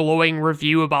like a glowing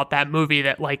review about that movie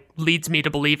that like leads me to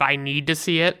believe I need to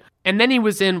see it. And then he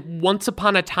was in Once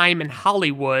Upon a Time in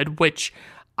Hollywood, which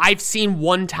I've seen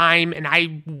one time and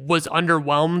I was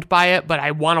underwhelmed by it, but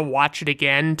I want to watch it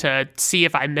again to see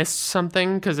if I missed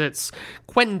something because it's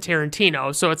Quentin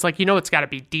Tarantino, so it's like, you know, it's got to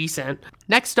be decent.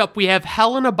 Next up, we have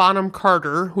Helena Bonham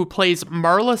Carter, who plays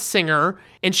Marla Singer,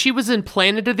 and she was in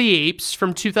Planet of the Apes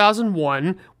from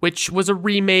 2001, which was a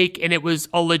remake, and it was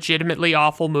a legitimately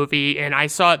awful movie, and I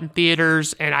saw it in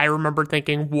theaters, and I remember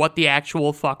thinking, what the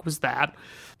actual fuck was that?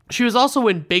 She was also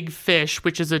in Big Fish,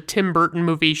 which is a Tim Burton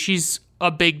movie. She's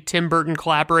a big Tim Burton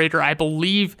collaborator. I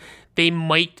believe they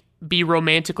might be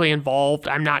romantically involved.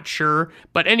 I'm not sure.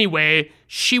 But anyway,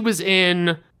 she was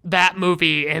in that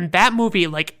movie, and that movie,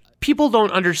 like, people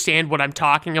don't understand what I'm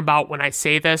talking about when I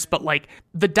say this, but like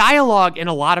the dialogue in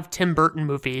a lot of Tim Burton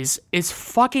movies is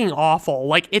fucking awful.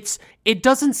 Like it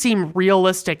doesn't seem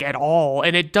realistic at all,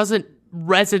 and it doesn't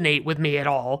resonate with me at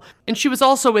all. And she was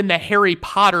also in the Harry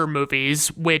Potter movies,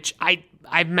 which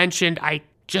I've mentioned. I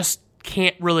just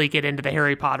can't really get into the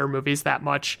Harry Potter movies that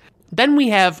much. Then we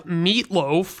have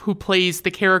Meatloaf, who plays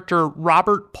the character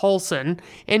Robert Paulson,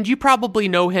 and you probably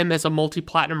know him as a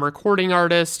multi-platinum recording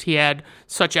artist. He had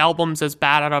such albums as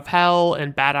Bat Out of Hell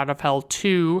and Bat Out of Hell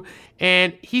 2,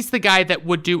 and he's the guy that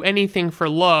would do anything for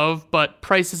love, but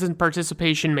prices and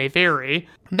participation may vary.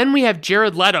 Then we have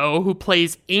Jared Leto, who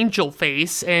plays Angel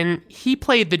Face, and he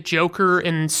played the Joker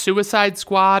in Suicide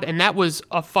Squad, and that was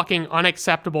a fucking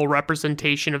unacceptable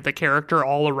representation of the character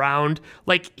all around.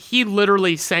 Like, he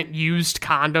literally sent used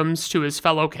condoms to his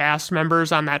fellow cast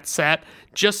members on that set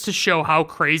just to show how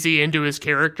crazy into his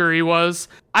character he was.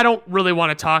 I don't really want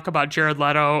to talk about Jared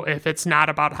Leto if it's not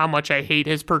about how much I hate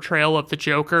his portrayal of the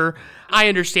Joker. I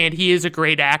understand he is a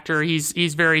great actor, he's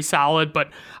very solid,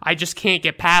 but I just can't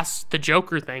get past the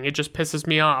Joker thing. It just pisses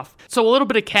me off. So a little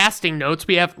bit of casting notes.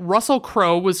 We have Russell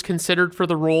Crowe was considered for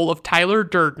the role of Tyler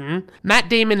Durden. Matt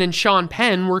Damon and Sean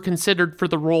Penn were considered for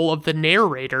the role of the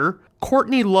narrator.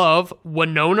 Courtney Love,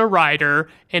 Winona Ryder,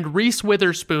 and Reese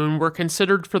Witherspoon were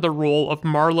considered for the role of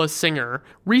Marla Singer.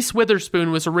 Reese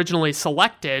Witherspoon was originally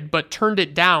selected, but turned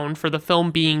it down for the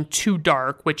film being too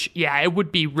dark, which, yeah, it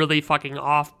would be really fucking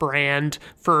off-brand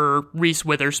for Reese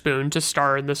Witherspoon to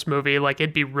star in this movie. Like,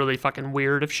 it'd be really fucking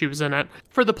weird if she was in it.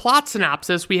 For the plot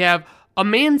synopsis, we have a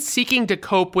man seeking to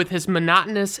cope with his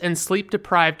monotonous and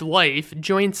sleep-deprived life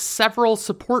joins several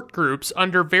support groups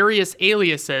under various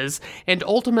aliases and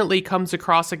ultimately comes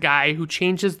across a guy who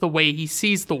changes the way he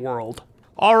sees the world.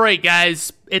 Alright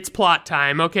guys, it's plot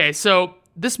time. Okay, so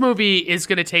this movie is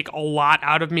going to take a lot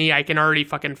out of me. I can already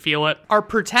fucking feel it. Our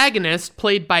protagonist,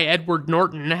 played by Edward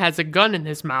Norton, has a gun in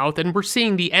his mouth, and we're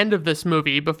seeing the end of this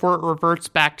movie before it reverts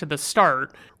back to the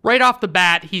start. Right off the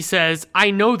bat, he says, "I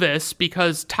know this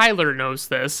because Tyler knows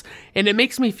this," and it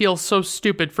makes me feel so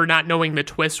stupid for not knowing the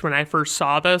twist when I first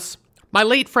saw this. My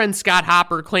late friend Scott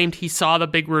Hopper claimed he saw the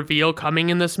big reveal coming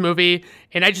in this movie,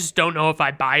 and I just don't know if I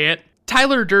buy it.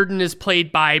 Tyler Durden is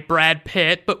played by Brad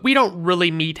Pitt, but we don't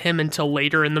really meet him until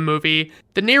later in the movie.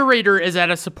 The narrator is at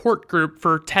a support group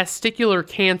for testicular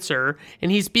cancer,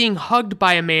 and he's being hugged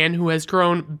by a man who has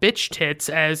grown bitch tits,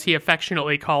 as he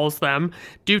affectionately calls them,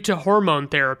 due to hormone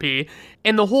therapy.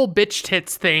 And the whole bitch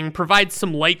tits thing provides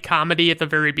some light comedy at the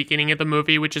very beginning of the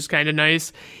movie, which is kind of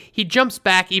nice. He jumps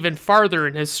back even farther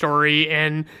in his story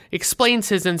and explains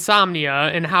his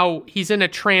insomnia and how he's in a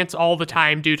trance all the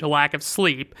time due to lack of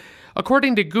sleep.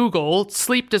 According to Google,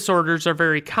 sleep disorders are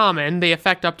very common. They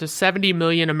affect up to 70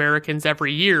 million Americans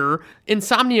every year.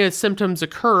 Insomnia symptoms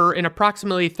occur in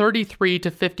approximately 33 to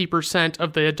 50%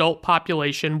 of the adult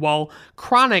population, while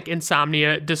chronic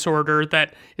insomnia disorder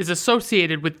that is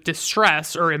associated with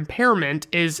distress or impairment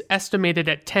is estimated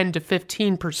at 10 to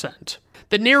 15%.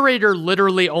 The narrator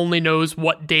literally only knows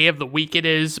what day of the week it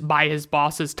is by his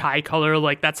boss's tie color,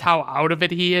 like that's how out of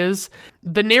it he is.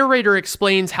 The narrator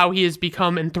explains how he has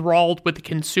become enthralled with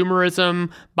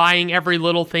consumerism, buying every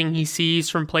little thing he sees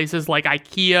from places like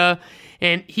IKEA,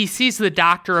 and he sees the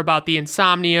doctor about the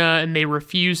insomnia and they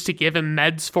refuse to give him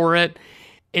meds for it.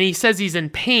 And he says he's in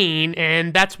pain,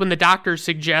 and that's when the doctor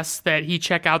suggests that he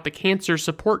check out the cancer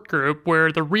support group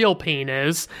where the real pain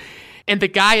is. And the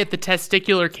guy at the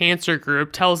testicular cancer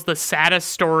group tells the saddest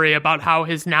story about how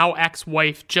his now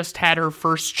ex-wife just had her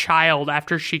first child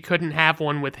after she couldn't have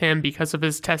one with him because of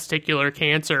his testicular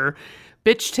cancer.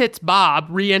 Bitch Tits Bob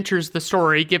re-enters the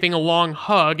story, giving a long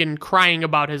hug and crying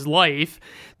about his life.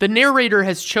 The narrator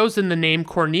has chosen the name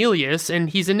Cornelius, and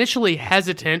he's initially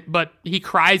hesitant, but he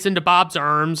cries into Bob's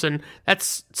arms, and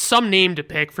that's some name to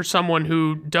pick for someone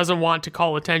who doesn't want to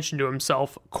call attention to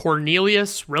himself.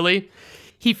 Cornelius? Really?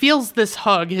 He feels this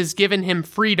hug has given him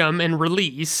freedom and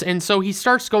release, and so he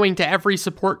starts going to every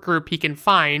support group he can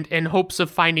find in hopes of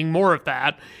finding more of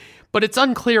that. But it's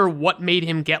unclear what made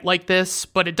him get like this,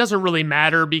 but it doesn't really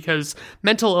matter because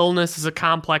mental illness is a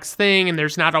complex thing and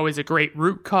there's not always a great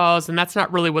root cause, and that's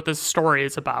not really what this story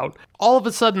is about. All of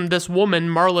a sudden, this woman,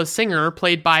 Marla Singer,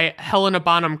 played by Helena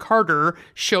Bonham Carter,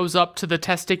 shows up to the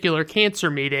testicular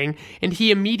cancer meeting, and he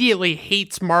immediately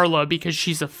hates Marla because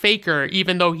she's a faker,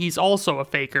 even though he's also a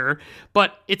faker.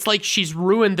 But it's like she's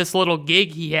ruined this little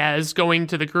gig he has going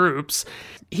to the groups.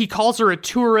 He calls her a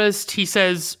tourist, he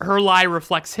says her lie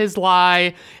reflects his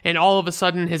lie, and all of a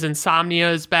sudden his insomnia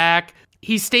is back.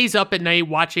 He stays up at night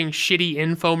watching shitty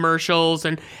infomercials,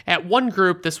 and at one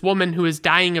group, this woman who is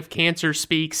dying of cancer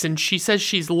speaks, and she says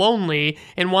she's lonely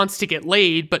and wants to get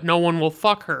laid, but no one will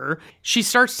fuck her. She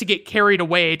starts to get carried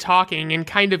away talking and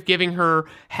kind of giving her,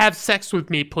 "have sex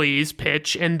with me please"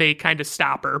 pitch, and they kind of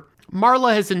stop her.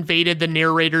 Marla has invaded the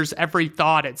narrator's every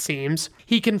thought, it seems.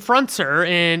 He confronts her,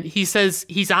 and he says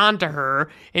he's on to her,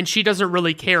 and she doesn't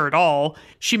really care at all.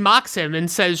 She mocks him and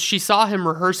says she saw him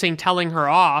rehearsing telling her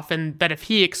off, and that if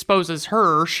he exposes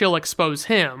her, she'll expose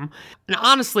him. And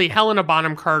honestly, Helena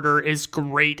Bonham Carter is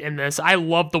great in this. I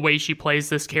love the way she plays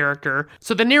this character.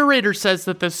 So the narrator says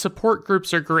that the support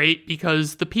groups are great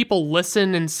because the people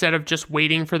listen instead of just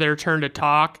waiting for their turn to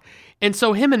talk. And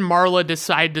so him and Marla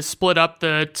decide to split up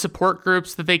the support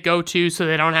groups that they go to so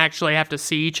they don't actually have to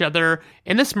see each other.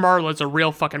 And this Marla's a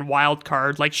real fucking wild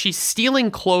card. Like, she's stealing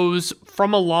clothes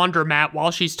from a laundromat while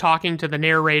she's talking to the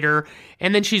narrator,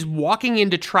 and then she's walking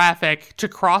into traffic to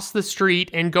cross the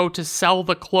street and go to sell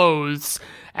the clothes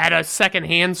at a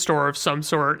secondhand store of some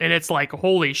sort. And it's like,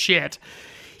 holy shit.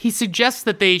 He suggests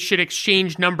that they should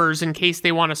exchange numbers in case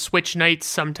they want to switch nights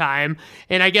sometime,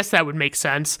 and I guess that would make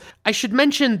sense. I should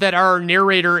mention that our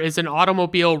narrator is an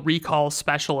automobile recall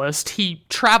specialist. He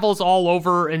travels all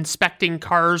over inspecting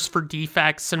cars for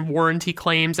defects and warranty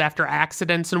claims after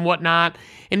accidents and whatnot,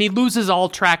 and he loses all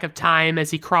track of time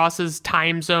as he crosses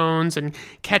time zones and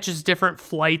catches different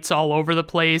flights all over the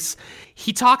place.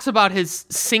 He talks about his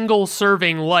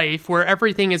single-serving life where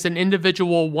everything is an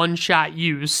individual one-shot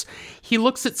use. He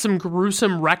looks at some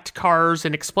gruesome wrecked cars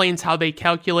and explains how they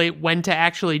calculate when to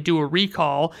actually do a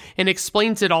recall, and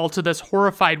explains it all to this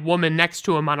horrified woman next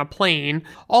to him on a plane.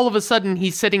 All of a sudden,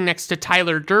 he's sitting next to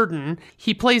Tyler Durden.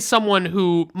 He plays someone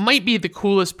who might be the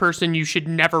coolest person you should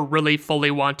never really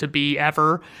fully want to be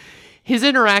ever. His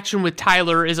interaction with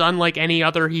Tyler is unlike any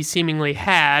other he seemingly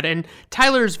had, and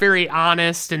Tyler's very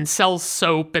honest and sells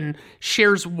soap and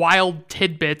shares wild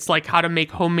tidbits like how to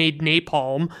make homemade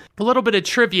napalm. A little bit of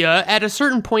trivia, at a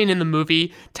certain point in the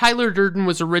movie, Tyler Durden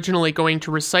was originally going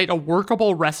to recite a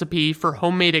workable recipe for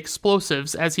homemade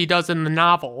explosives as he does in the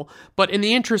novel, but in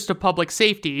the interest of public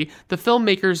safety, the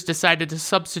filmmakers decided to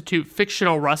substitute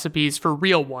fictional recipes for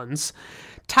real ones.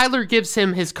 Tyler gives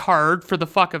him his card for the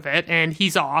fuck of it, and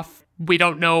he's off. We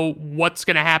don't know what's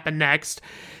going to happen next.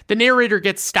 The narrator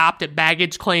gets stopped at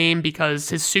baggage claim because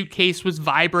his suitcase was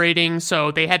vibrating, so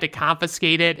they had to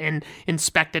confiscate it and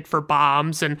inspect it for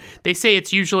bombs. And they say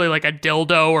it's usually like a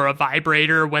dildo or a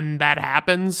vibrator when that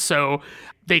happens, so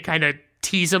they kind of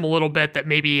tease him a little bit that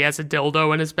maybe he has a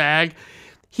dildo in his bag.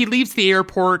 He leaves the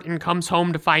airport and comes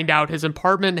home to find out his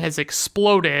apartment has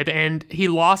exploded and he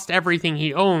lost everything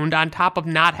he owned on top of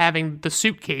not having the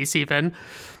suitcase even.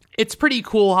 It's pretty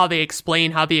cool how they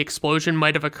explain how the explosion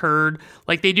might have occurred.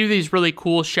 Like, they do these really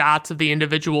cool shots of the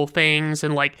individual things,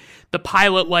 and like the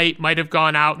pilot light might have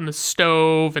gone out in the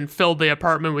stove and filled the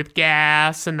apartment with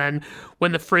gas, and then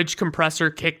when the fridge compressor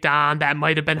kicked on, that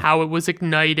might have been how it was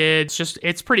ignited.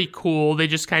 It's pretty cool. They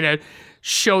just kind of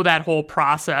show that whole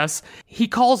process. He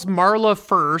calls Marla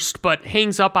first, but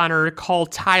hangs up on her to call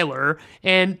Tyler,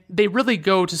 and they really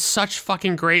go to such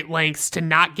fucking great lengths to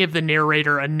not give the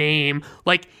narrator a name.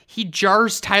 Like, he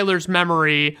jars Tyler's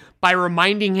memory by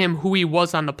reminding him who he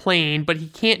was on the plane, but he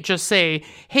can't just say,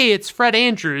 "Hey, it's Fred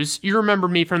Andrews, you remember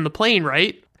me from the plane,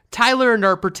 right?" Tyler and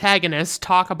our protagonist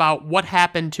talk about what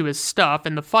happened to his stuff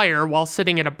in the fire while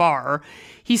sitting at a bar.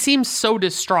 He seems so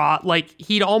distraught, like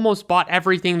he'd almost bought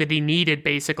everything that he needed,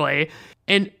 basically.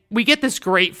 And we get this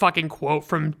great fucking quote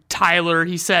from Tyler.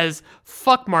 He says,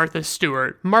 "Fuck Martha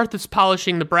Stewart. Martha's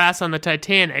polishing the brass on the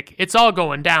Titanic. It's all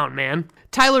going down, man."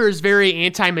 Tyler is very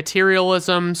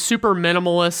anti-materialism, super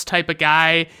minimalist type of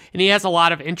guy, and he has a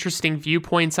lot of interesting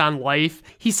viewpoints on life.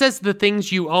 He says the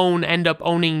things you own end up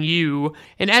owning you,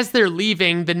 and as they're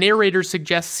leaving, the narrator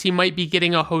suggests he might be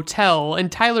getting a hotel,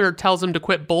 and Tyler tells him to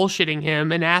quit bullshitting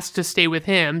him and asks to stay with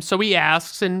him, so he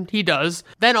asks, and he does.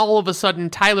 Then all of a sudden,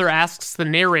 Tyler asks the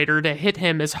narrator to hit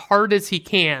him as hard as he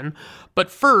can,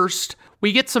 but first,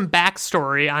 we get some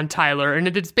backstory on Tyler, and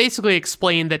it is basically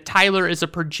explained that Tyler is a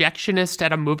projectionist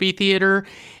at a movie theater,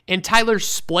 and Tyler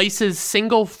splices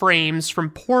single frames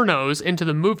from pornos into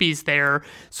the movies there,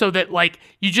 so that, like,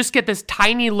 you just get this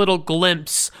tiny little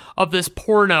glimpse of this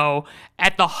porno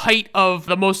at the height of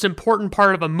the most important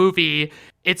part of a movie.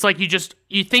 It's like you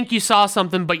you think you saw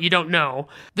something, but you don't know.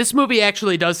 This movie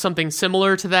actually does something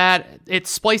similar to that. It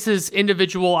splices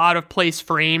individual out-of-place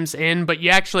frames in, but you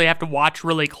actually have to watch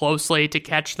really closely to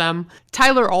catch them.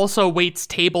 Tyler also waits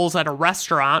tables at a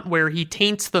restaurant where he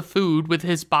taints the food with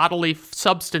his bodily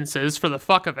substances for the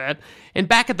fuck of it. And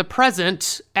back at the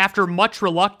present, after much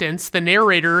reluctance, the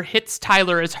narrator hits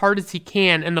Tyler as hard as he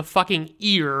can in the fucking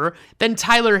ear. Then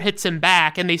Tyler hits him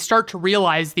back, and they start to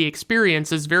realize the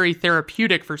experience is very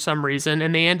therapeutic for some reason,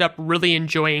 and they end up really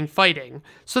enjoying fighting.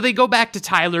 So they go back to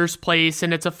Tyler's place,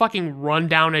 and it's a fucking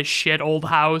rundown as shit old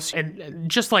house, and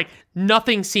just like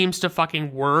nothing seems to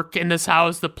fucking work in this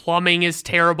house. The plumbing is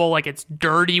terrible, like it's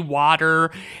dirty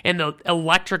water, and the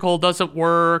electrical doesn't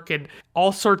work, and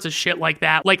all sorts of shit like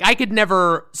that. Like, I could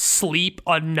never sleep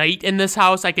a night in this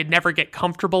house. I could never get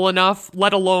comfortable enough,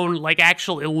 let alone, like,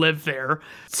 actually live there.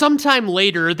 Sometime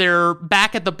later, they're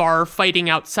back at the bar fighting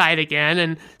outside again,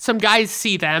 and some guys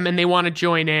see them, and they want to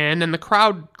join in, and the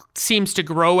crowd seems to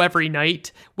grow every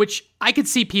night, which I could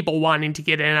see people wanting to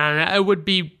get in on. It would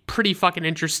be pretty fucking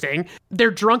interesting. They're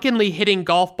drunkenly hitting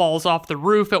golf balls off the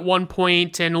roof at one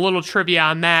point, and a little trivia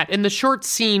on that. In the short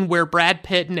scene where Brad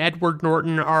Pitt and Edward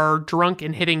Norton are drunk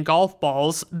and hitting golf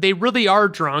balls, they really are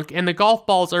drunk, and the golf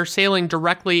balls are sailing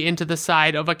directly into the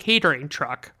side of a catering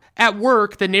truck. At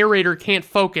work, the narrator can't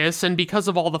focus, and because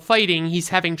of all the fighting, he's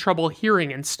having trouble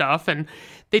hearing and stuff, and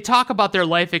they talk about their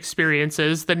life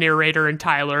experiences, the narrator and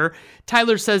Tyler.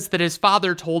 Tyler says that his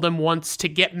father told him once to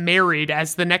get married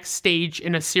as the next stage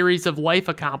in a series of life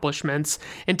accomplishments,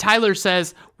 and Tyler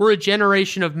says, "We're a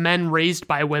generation of men raised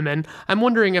by women. I'm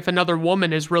wondering if another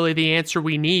woman is really the answer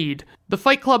we need." The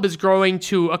fight club is growing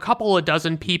to a couple of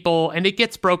dozen people, and it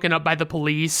gets broken up by the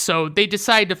police, so they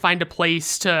decide to find a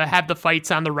place to have the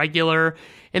fights on the regular.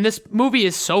 And this movie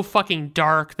is so fucking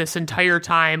dark this entire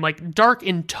time, like dark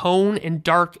in tone and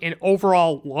dark in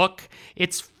overall look.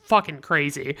 It's fucking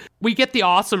crazy. We get the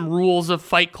awesome rules of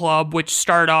Fight Club, which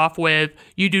start off with,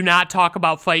 you do not talk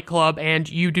about Fight Club and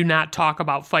you do not talk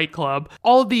about Fight Club.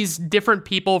 All of these different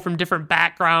people from different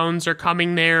backgrounds are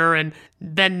coming there and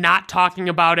then not talking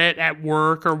about it at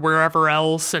work or wherever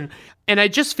else. And I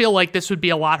just feel like this would be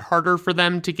a lot harder for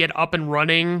them to get up and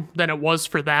running than it was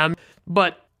for them.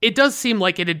 But it does seem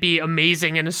like it'd be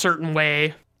amazing in a certain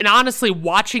way. And honestly,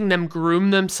 watching them groom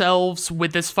themselves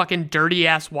with this fucking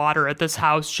dirty-ass water at this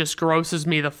house just grosses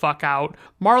me the fuck out.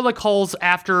 Marla calls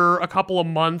after a couple of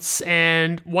months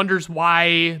and wonders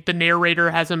why the narrator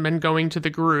hasn't been going to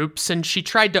the groups, and she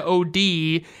tried to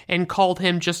OD and called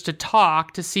him just to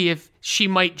talk to see if she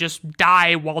might just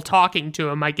die while talking to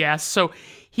him, I guess. So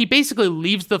he basically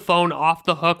leaves the phone off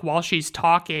the hook while she's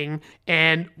talking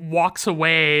and walks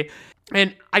away.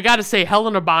 And I gotta say,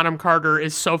 Helena Bonham Carter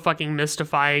is so fucking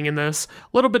mystifying in this.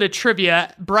 A little bit of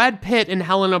trivia. Brad Pitt and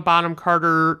Helena Bonham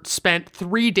Carter spent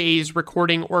 3 days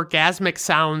recording orgasmic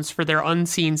sounds for their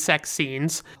unseen sex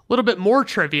scenes. A little bit more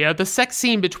trivia. The sex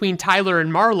scene between Tyler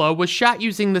and Marla was shot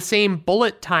using the same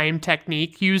bullet time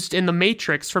technique used in The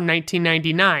Matrix from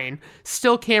 1999.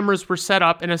 Still cameras were set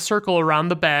up in a circle around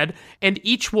the bed, and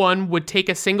each one would take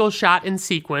a single shot in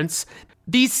sequence.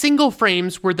 These single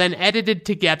frames were then edited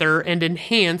together and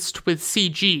enhanced with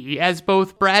CG, as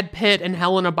both Brad Pitt and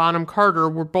Helena Bonham Carter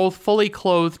were both fully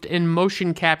clothed in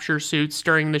motion capture suits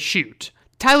during the shoot.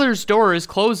 Tyler's door is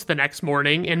closed the next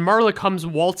morning, and Marla comes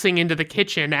waltzing into the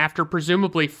kitchen after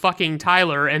presumably fucking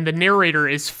Tyler, and the narrator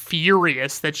is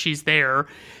furious that she's there.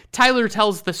 Tyler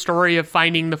tells the story of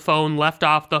finding the phone left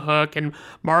off the hook and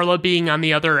Marla being on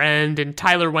the other end, and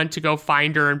Tyler went to go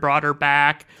find her and brought her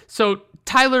back. So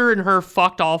Tyler and her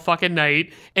fucked all fucking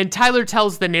night, and Tyler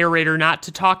tells the narrator not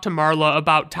to talk to Marla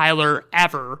about Tyler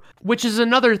ever, which is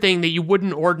another thing that you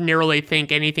wouldn't ordinarily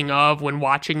think anything of when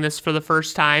watching this for the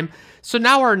first time. So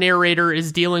now our narrator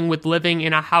is dealing with living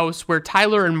in a house where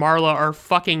Tyler and Marla are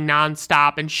fucking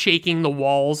nonstop and shaking the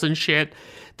walls and shit.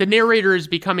 The narrator is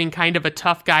becoming kind of a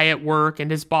tough guy at work,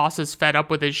 and his boss is fed up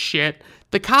with his shit.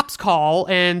 The cops call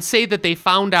and say that they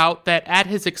found out that at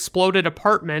his exploded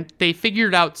apartment, they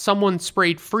figured out someone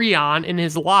sprayed Freon in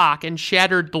his lock and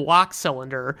shattered the lock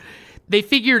cylinder. They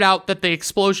figured out that the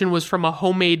explosion was from a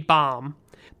homemade bomb.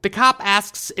 The cop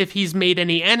asks if he's made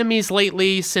any enemies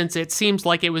lately, since it seems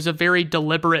like it was a very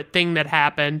deliberate thing that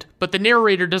happened, but the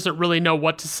narrator doesn't really know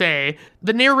what to say.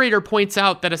 The narrator points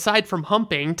out that aside from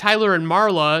humping, Tyler and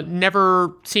Marla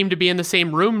never seem to be in the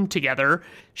same room together.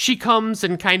 She comes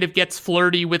and kind of gets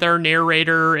flirty with our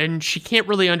narrator, and she can't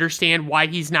really understand why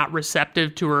he's not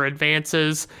receptive to her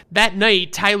advances. That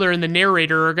night, Tyler and the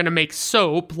narrator are going to make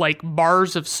soap, like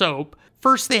bars of soap.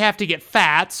 First, they have to get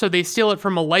fat, so they steal it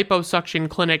from a liposuction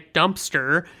clinic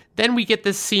dumpster. Then we get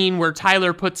this scene where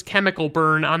Tyler puts chemical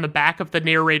burn on the back of the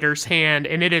narrator's hand,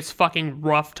 and it is fucking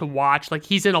rough to watch. Like,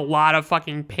 he's in a lot of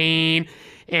fucking pain,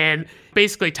 and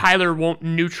basically Tyler won't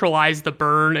neutralize the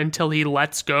burn until he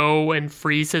lets go and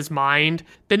frees his mind.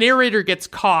 The narrator gets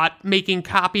caught making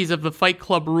copies of the Fight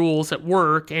Club rules at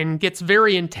work and gets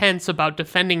very intense about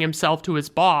defending himself to his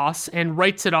boss and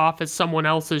writes it off as someone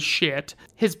else's shit.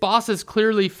 His boss is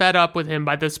clearly fed up with him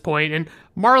by this point, and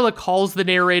Marla calls the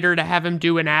narrator to have him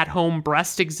do an at-home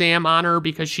breast exam on her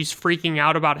because she's freaking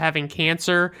out about having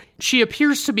cancer. She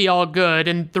appears to be all good,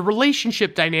 and the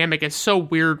relationship dynamic is so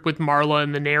weird with Marla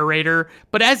and the narrator.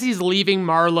 But as he's leaving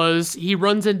Marla's, he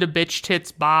runs into Bitch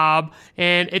Tits Bob,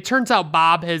 and it turns out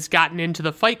Bob has gotten into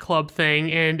the Fight Club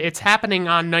thing, and it's happening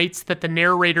on nights that the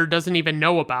narrator doesn't even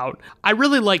know about. I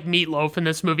really like Meatloaf in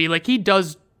this movie. Like, he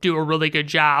does do a really good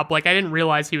job. Like, I didn't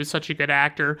realize he was such a good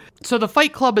actor. So the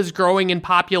Fight Club is growing in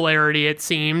popularity, it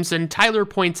seems, and Tyler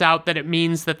points out that it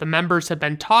means that the members have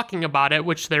been talking about it,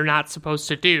 which they're not supposed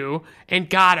to do. And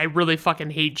God, I really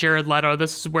fucking hate Jared Leto.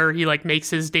 This is where he, like,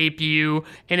 makes his debut,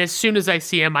 and as soon as I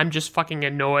see him, I'm just fucking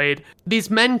annoyed.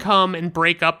 These men come and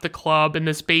break up the club in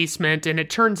this basement, and it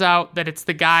turns out that it's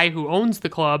the guy who owns the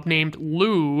club, named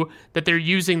Lou, that they're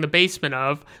using the basement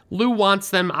of. Lou wants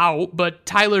them out, but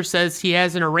Tyler says he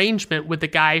has an arrangement with the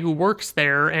guy who works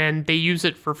there, and they use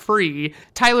it for free.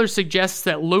 Tyler suggests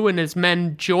that Lou and his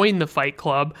men join the Fight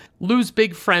Club. Lou's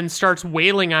big friend starts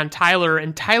wailing on Tyler,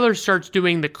 and Tyler starts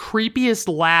doing the creepiest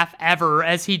laugh ever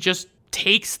as he just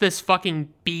takes this fucking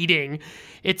beating.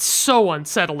 It's so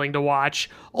unsettling to watch.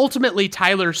 Ultimately,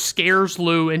 Tyler scares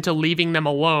Lou into leaving them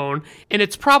alone, and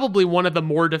it's probably one of the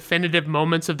more definitive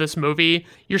moments of this movie.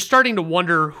 You're starting to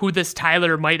wonder who this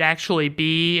Tyler might actually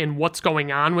be and what's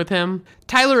going on with him.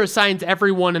 Tyler assigns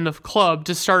everyone in the club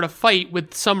to start a fight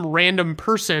with some random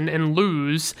person and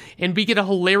lose, and we get a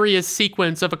hilarious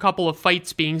sequence of a couple of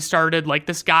fights being started. Like,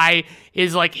 this guy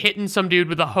is like hitting some dude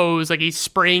with a hose, like he's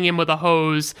spraying him with a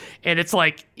hose, and it's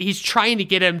like he's trying to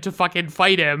get him to fucking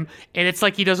fight him, and it's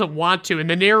like he doesn't want to. And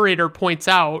the narrator points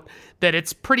out that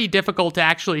it's pretty difficult to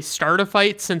actually start a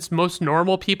fight since most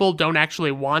normal people don't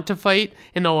actually want to fight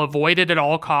and they'll avoid it at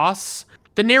all costs.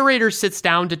 The narrator sits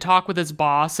down to talk with his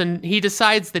boss, and he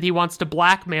decides that he wants to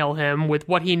blackmail him with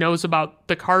what he knows about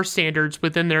the car standards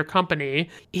within their company.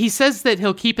 He says that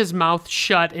he'll keep his mouth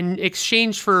shut in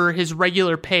exchange for his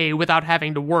regular pay without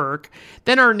having to work.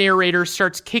 Then our narrator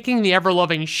starts kicking the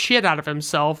ever-loving shit out of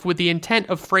himself with the intent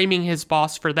of framing his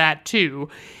boss for that too.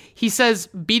 He says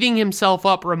beating himself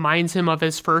up reminds him of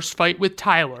his first fight with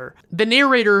Tyler. The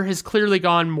narrator has clearly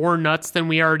gone more nuts than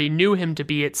we already knew him to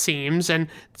be, it seems, and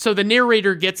so the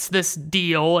narrator gets this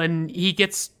deal, and he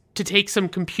gets to take some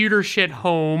computer shit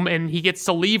home, and he gets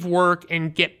to leave work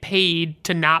and get paid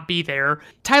to not be there.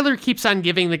 Tyler keeps on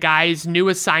giving the guys new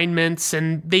assignments,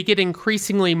 and they get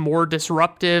increasingly more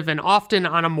disruptive and often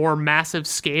on a more massive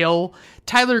scale.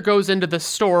 Tyler goes into the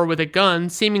store with a gun,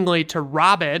 seemingly to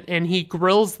rob it, and he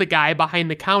grills the guy behind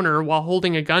the counter while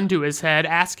holding a gun to his head,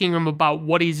 asking him about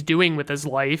what he's doing with his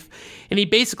life. And he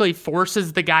basically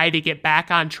forces the guy to get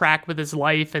back on track with his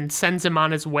life and sends him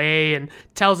on his way and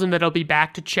tells him that he'll be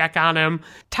back to check on him.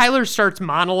 Tyler starts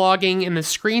monologuing, and the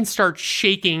screen starts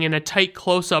shaking in a tight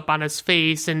close-up on his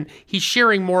face, and he's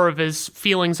sharing more of his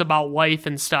feelings about life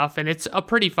and stuff, and it's a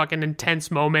pretty fucking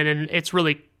intense moment, and it's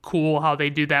really cool how they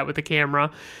do that with the camera.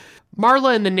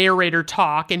 Marla and the narrator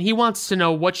talk, and he wants to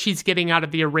know what she's getting out of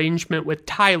the arrangement with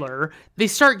Tyler. They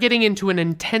start getting into an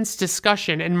intense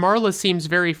discussion, and Marla seems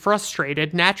very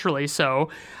frustrated, naturally so.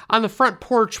 On the front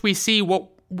porch, we see what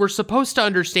we're supposed to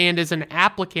understand is an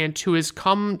applicant who has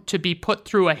come to be put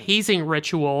through a hazing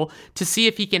ritual to see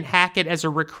if he can hack it as a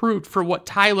recruit for what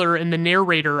Tyler and the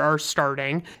narrator are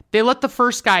starting. They let the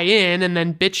first guy in, and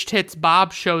then Bitch Tits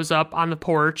Bob shows up on the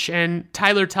porch, and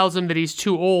Tyler tells him that he's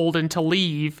too old and to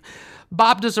leave.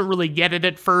 Bob doesn't really get it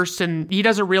at first, and he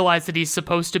doesn't realize that he's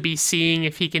supposed to be seeing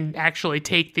if he can actually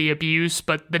take the abuse,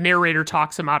 but the narrator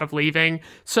talks him out of leaving.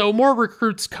 So more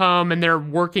recruits come, and they're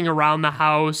working around the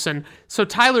house, and so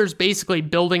Tyler's basically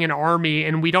building an army,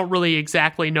 and we don't really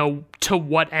exactly know to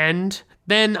what end.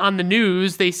 Then on the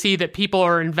news, they see that people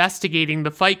are investigating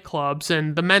the fight clubs,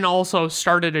 and the men also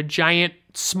started a giant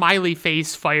smiley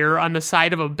face fire on the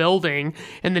side of a building,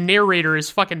 and the narrator is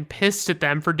fucking pissed at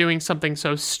them for doing something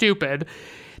so stupid.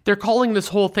 They're calling this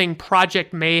whole thing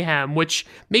Project Mayhem, which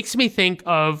makes me think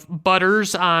of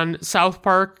Butters on South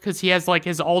Park, because he has like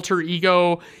his alter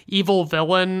ego evil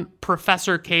villain,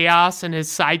 Professor Chaos, and his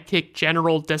sidekick,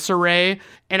 General Disarray.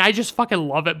 And I just fucking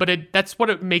love it, but that's what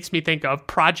it makes me think of,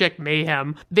 Project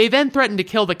Mayhem. They then threaten to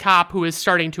kill the cop who is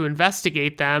starting to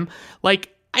investigate them.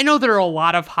 Like, I know there are a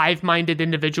lot of hive-minded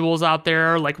individuals out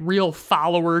there, like real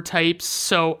follower types,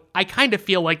 so I kind of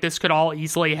feel like this could all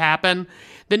easily happen.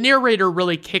 The narrator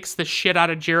really kicks the shit out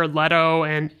of Jared Leto,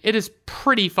 and it is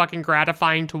pretty fucking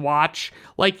gratifying to watch.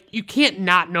 Like, you can't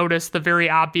not notice the very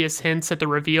obvious hints at the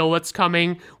reveal that's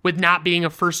coming with not being a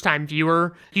first-time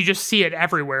viewer. You just see it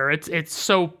everywhere. It's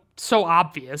so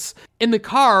obvious. In the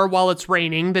car, while it's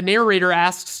raining, the narrator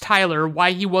asks Tyler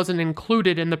why he wasn't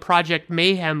included in the Project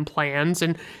Mayhem plans,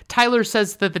 and Tyler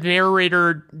says that the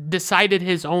narrator decided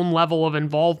his own level of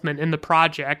involvement in the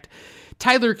project.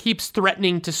 Tyler keeps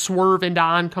threatening to swerve into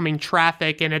oncoming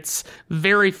traffic, and it's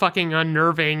very fucking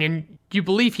unnerving, and you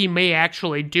believe he may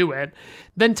actually do it.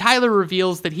 Then Tyler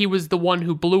reveals that he was the one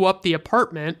who blew up the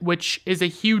apartment, which is a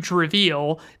huge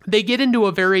reveal. They get into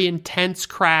a very intense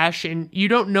crash, and you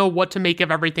don't know what to make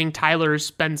of everything Tyler's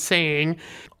been saying.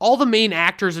 All the main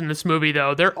actors in this movie,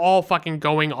 though, they're all fucking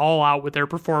going all out with their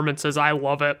performances. I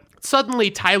love it. Suddenly,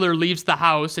 Tyler leaves the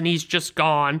house, and he's just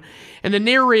gone. And the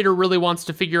narrator really wants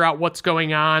to figure out what's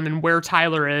going on and where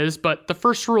Tyler is, but the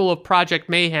first rule of Project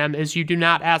Mayhem is you do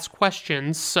not ask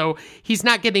questions, so he's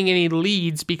not getting any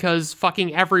leads because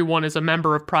fucking everyone is a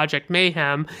member of Project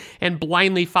Mayhem and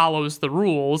blindly follows the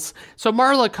rules. So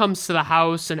Marla comes to the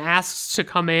house and asks to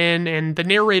come in, and the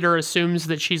narrator assumes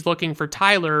that she's looking for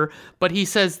Tyler, but he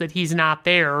says that he's not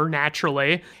there,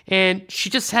 naturally. And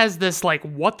she just has this, like,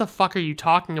 what the fuck are you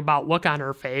talking about look on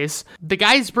her face. The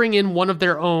guys bring in one of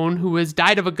their own who has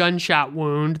died of a gunshot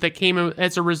wound that came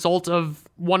as a result of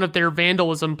one of their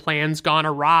vandalism plans gone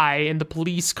awry, and the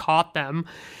police caught them.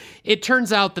 It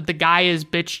turns out that the guy is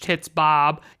Bitch Tits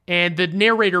Bob, and the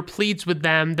narrator pleads with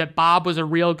them that Bob was a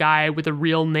real guy with a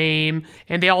real name,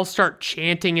 and they all start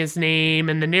chanting his name,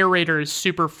 and the narrator is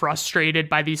super frustrated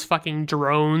by these fucking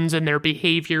drones and their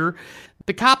behavior.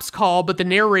 The cops call, but the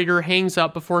narrator hangs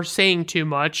up before saying too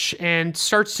much and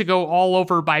starts to go all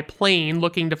over by plane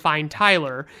looking to find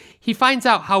Tyler. He finds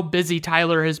out how busy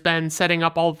Tyler has been setting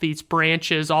up all of these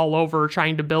branches all over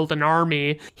trying to build an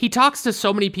army. He talks to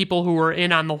so many people who are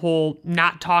in on the whole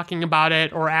not talking about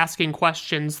it or asking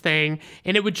questions thing,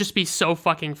 and it would just be so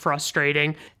fucking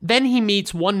frustrating. Then he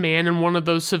meets one man in one of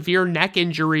those severe neck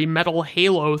injury metal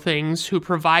halo things who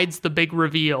provides the big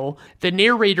reveal. The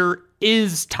narrator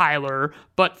is Tyler,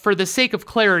 but for the sake of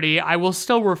clarity, I will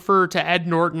still refer to Ed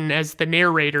Norton as the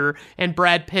narrator and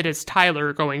Brad Pitt as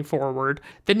Tyler going forward.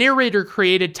 The narrator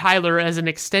created Tyler as an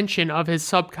extension of his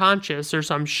subconscious or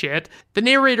some shit. The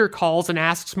narrator calls and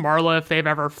asks Marla if they've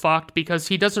ever fucked because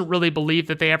he doesn't really believe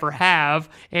that they ever have,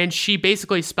 and she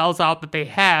basically spells out that they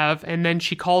have, and then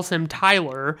she calls him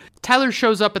Tyler. Tyler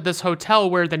shows up at this hotel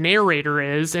where the narrator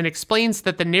is and explains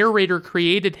that the narrator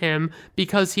created him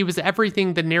because he was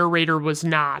everything the narrator was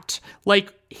not.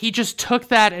 Like, he just took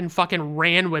that and fucking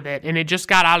ran with it, and it just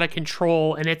got out of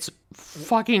control, and it's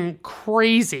fucking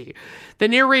crazy. The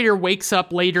narrator wakes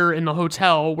up later in the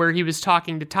hotel where he was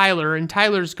talking to Tyler, and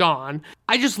Tyler's gone.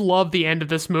 I just love the end of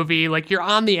this movie. Like, you're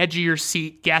on the edge of your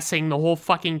seat guessing the whole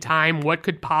fucking time what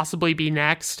could possibly be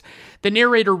next. The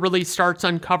narrator really starts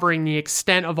uncovering the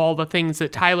extent of all the things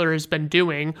that Tyler has been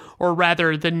doing, or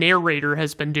rather, the narrator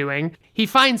has been doing. He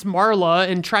finds Marla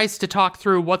and tries to talk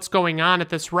through what's going on at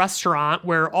this restaurant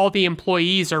where all the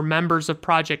employees are members of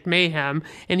Project Mayhem,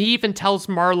 and he even tells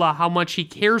Marla how much he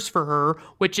cares for her,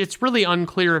 which it's really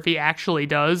unclear if he actually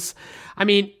does. I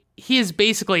mean, he has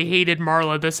basically hated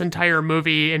Marla this entire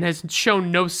movie and has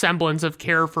shown no semblance of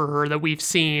care for her that we've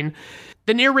seen.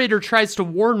 The narrator tries to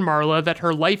warn Marla that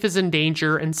her life is in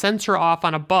danger and sends her off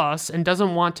on a bus and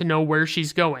doesn't want to know where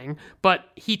she's going, but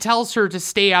he tells her to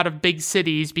stay out of big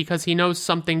cities because he knows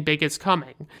something big is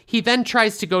coming. He then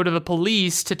tries to go to the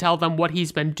police to tell them what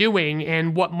he's been doing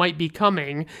and what might be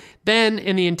coming. Then,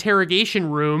 in the interrogation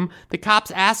room, the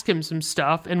cops ask him some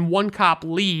stuff, and one cop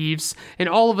leaves, and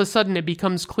all of a sudden it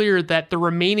becomes clear that the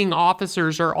remaining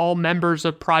officers are all members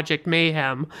of Project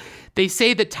Mayhem. They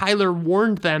say that Tyler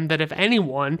warned them that if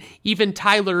anyone, even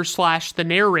Tyler / the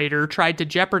narrator, tried to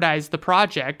jeopardize the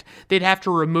project, they'd have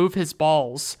to remove his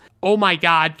balls. Oh my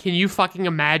god, can you fucking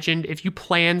imagine if you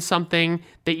planned something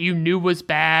that you knew was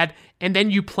bad, and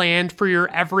then you planned for your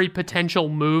every potential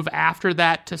move after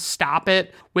that to stop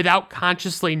it without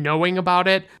consciously knowing about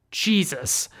it?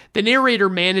 Jesus. The narrator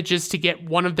manages to get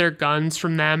one of their guns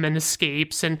from them and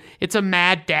escapes, and it's a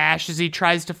mad dash as he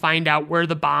tries to find out where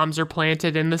the bombs are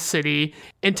planted in the city.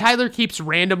 And Tyler keeps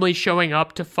randomly showing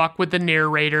up to fuck with the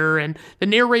narrator, and the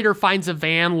narrator finds a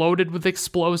van loaded with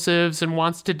explosives and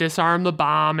wants to disarm the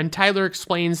bomb, and Tyler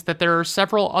explains that there are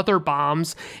several other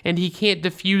bombs and he can't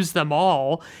defuse them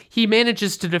all. He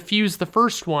manages to defuse the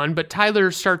first one, but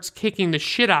Tyler starts kicking the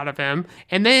shit out of him,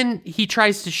 and then he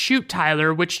tries to shoot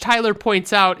Tyler, which Tyler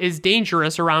points out is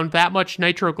dangerous around that much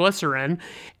nitroglycerin,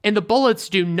 and the bullets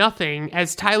do nothing,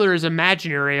 as Tyler is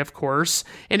imaginary, of course,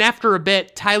 and after a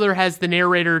bit, Tyler has the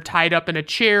narrator tied up in a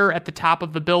chair at the top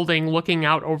of the building looking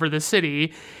out over the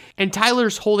city, and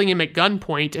Tyler's holding him at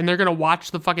gunpoint, and they're gonna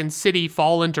watch the fucking city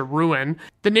fall into ruin.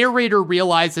 The narrator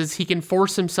realizes he can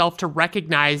force himself to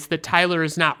recognize that Tyler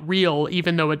is not real,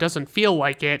 even though it doesn't feel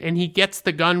like it, and he gets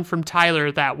the gun from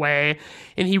Tyler that way,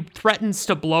 and he threatens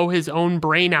to blow his own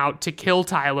brain out to kill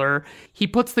Tyler. He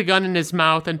puts the gun in his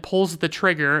mouth and pulls the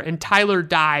trigger, and Tyler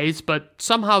dies, but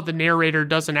somehow the narrator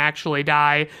doesn't actually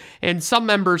die, and some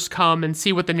members come and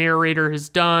see what the narrator has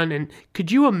done, and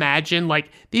could you imagine, like,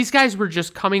 these guys were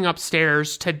just coming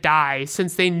upstairs to die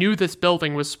since they knew this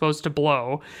building was supposed to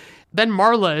blow. Then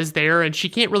Marla is there, and she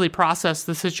can't really process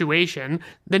the situation.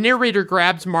 The narrator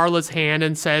grabs Marla's hand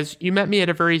and says, "You met me at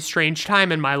a very strange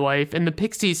time in my life," and the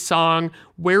Pixies song,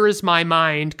 "Where Is My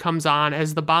Mind," comes on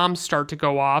as the bombs start to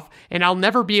go off, and I'll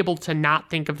never be able to not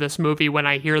think of this movie when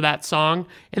I hear that song.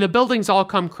 And the buildings all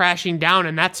come crashing down,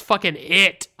 and that's fucking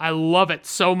it. I love it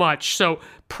so much. So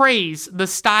praise the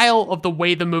style of the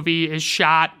way the movie is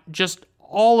shot, just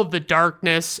all of the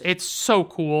darkness. It's so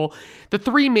cool. The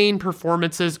three main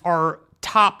performances are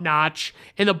top notch,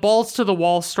 and the balls to the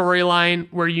wall storyline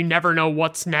where you never know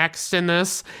what's next in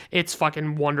this, it's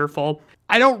fucking wonderful.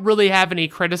 I don't really have any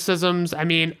criticisms. I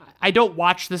mean, I don't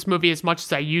watch this movie as much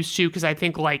as I used to because I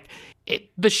think like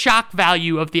the shock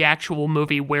value of the actual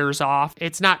movie wears off.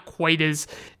 It's not quite as,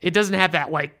 it doesn't have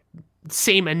that like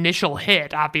same initial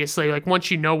hit, obviously, like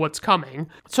once you know what's coming.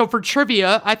 So for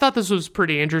trivia, I thought this was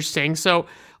pretty interesting. So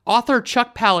author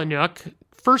Chuck Palahniuk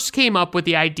first came up with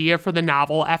the idea for the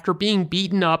novel after being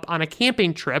beaten up on a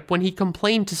camping trip when he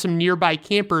complained to some nearby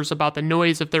campers about the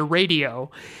noise of their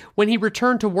radio. When he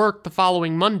returned to work the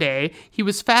following Monday, he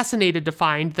was fascinated to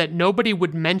find that nobody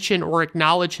would mention or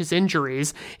acknowledge his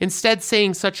injuries, instead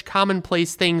saying such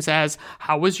commonplace things as,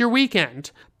 "How was your weekend?"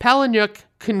 Palahniuk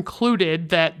concluded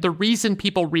that the reason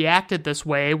people reacted this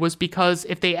way was because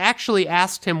if they actually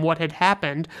asked him what had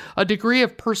happened, a degree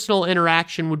of personal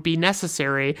interaction would be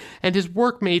necessary, and his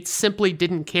workmates simply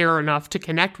didn't care enough to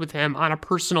connect with him on a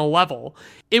personal level.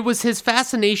 It was his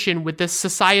fascination with this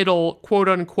societal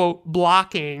quote-unquote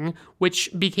blocking which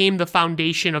became the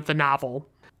foundation of the novel.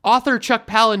 Author Chuck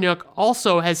Palahniuk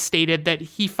also has stated that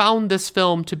he found this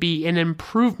film to be an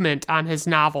improvement on his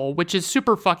novel, which is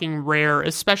super fucking rare,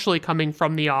 especially coming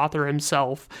from the author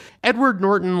himself. Edward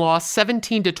Norton lost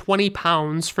 17 to 20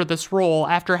 pounds for this role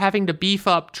after having to beef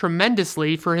up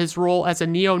tremendously for his role as a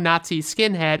neo-Nazi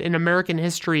skinhead in American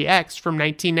History X from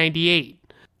 1998.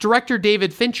 Director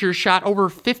David Fincher shot over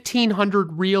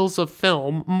 1,500 reels of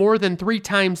film, more than 3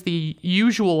 times the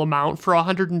usual amount for a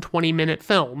 120-minute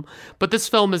film. But this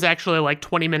film is actually like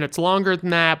 20 minutes longer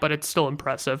than that, but it's still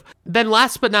impressive. Then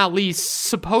last but not least,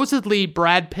 supposedly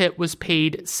Brad Pitt was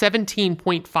paid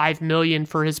 $17.5 million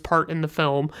for his part in the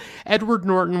film. Edward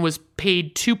Norton was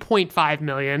paid $2.5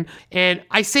 million. And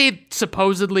I say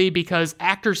supposedly because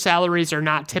actor salaries are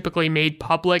not typically made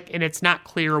public, and it's not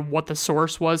clear what the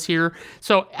source was here.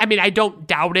 So I mean, I don't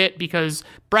doubt it because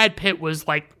Brad Pitt was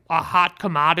like a hot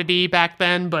commodity back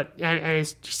then, but and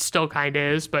it still kind of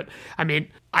is. But I mean,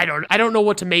 I don't know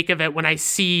what to make of it when I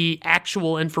see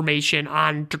actual information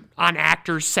on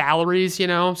actors' salaries, you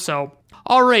know. So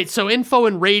all right, so info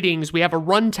and ratings. We have a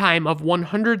runtime of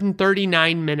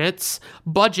 139 minutes,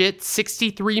 budget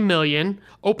 $63 million,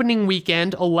 opening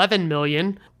weekend $11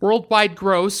 million, worldwide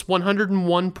gross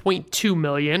 $101.2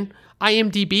 million,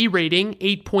 IMDb rating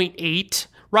 8.8.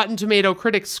 Rotten Tomato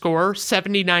Critics score,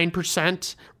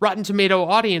 79%. Rotten Tomato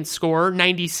Audience score,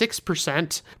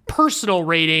 96%. Personal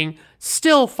rating,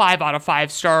 still 5 out of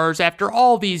 5 stars. After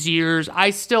all these years, I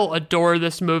still adore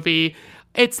this movie.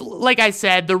 It's, like I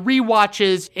said, the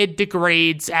rewatches, it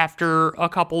degrades after a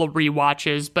couple of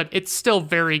rewatches, but it's still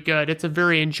very good. It's a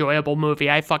very enjoyable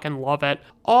movie. I fucking love it.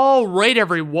 All right,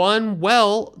 everyone.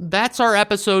 Well, that's our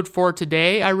episode for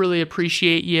today. I really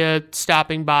appreciate you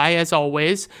stopping by, as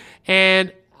always.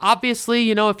 And obviously,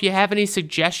 you know, if you have any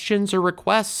suggestions or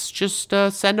requests, just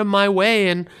send them my way,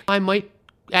 and I might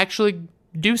actually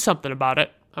do something about it.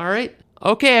 All right?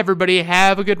 Okay, everybody,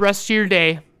 have a good rest of your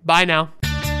day. Bye now.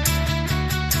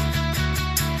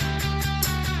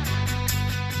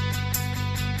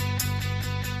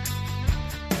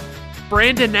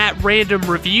 Brandon at Random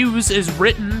Reviews is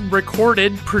written,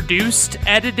 recorded, produced,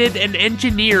 edited, and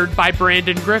engineered by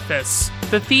Brandon Griffiths.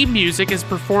 The theme music is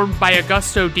performed by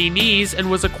Augusto Diniz and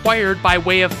was acquired by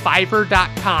way of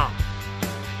Fiverr.com.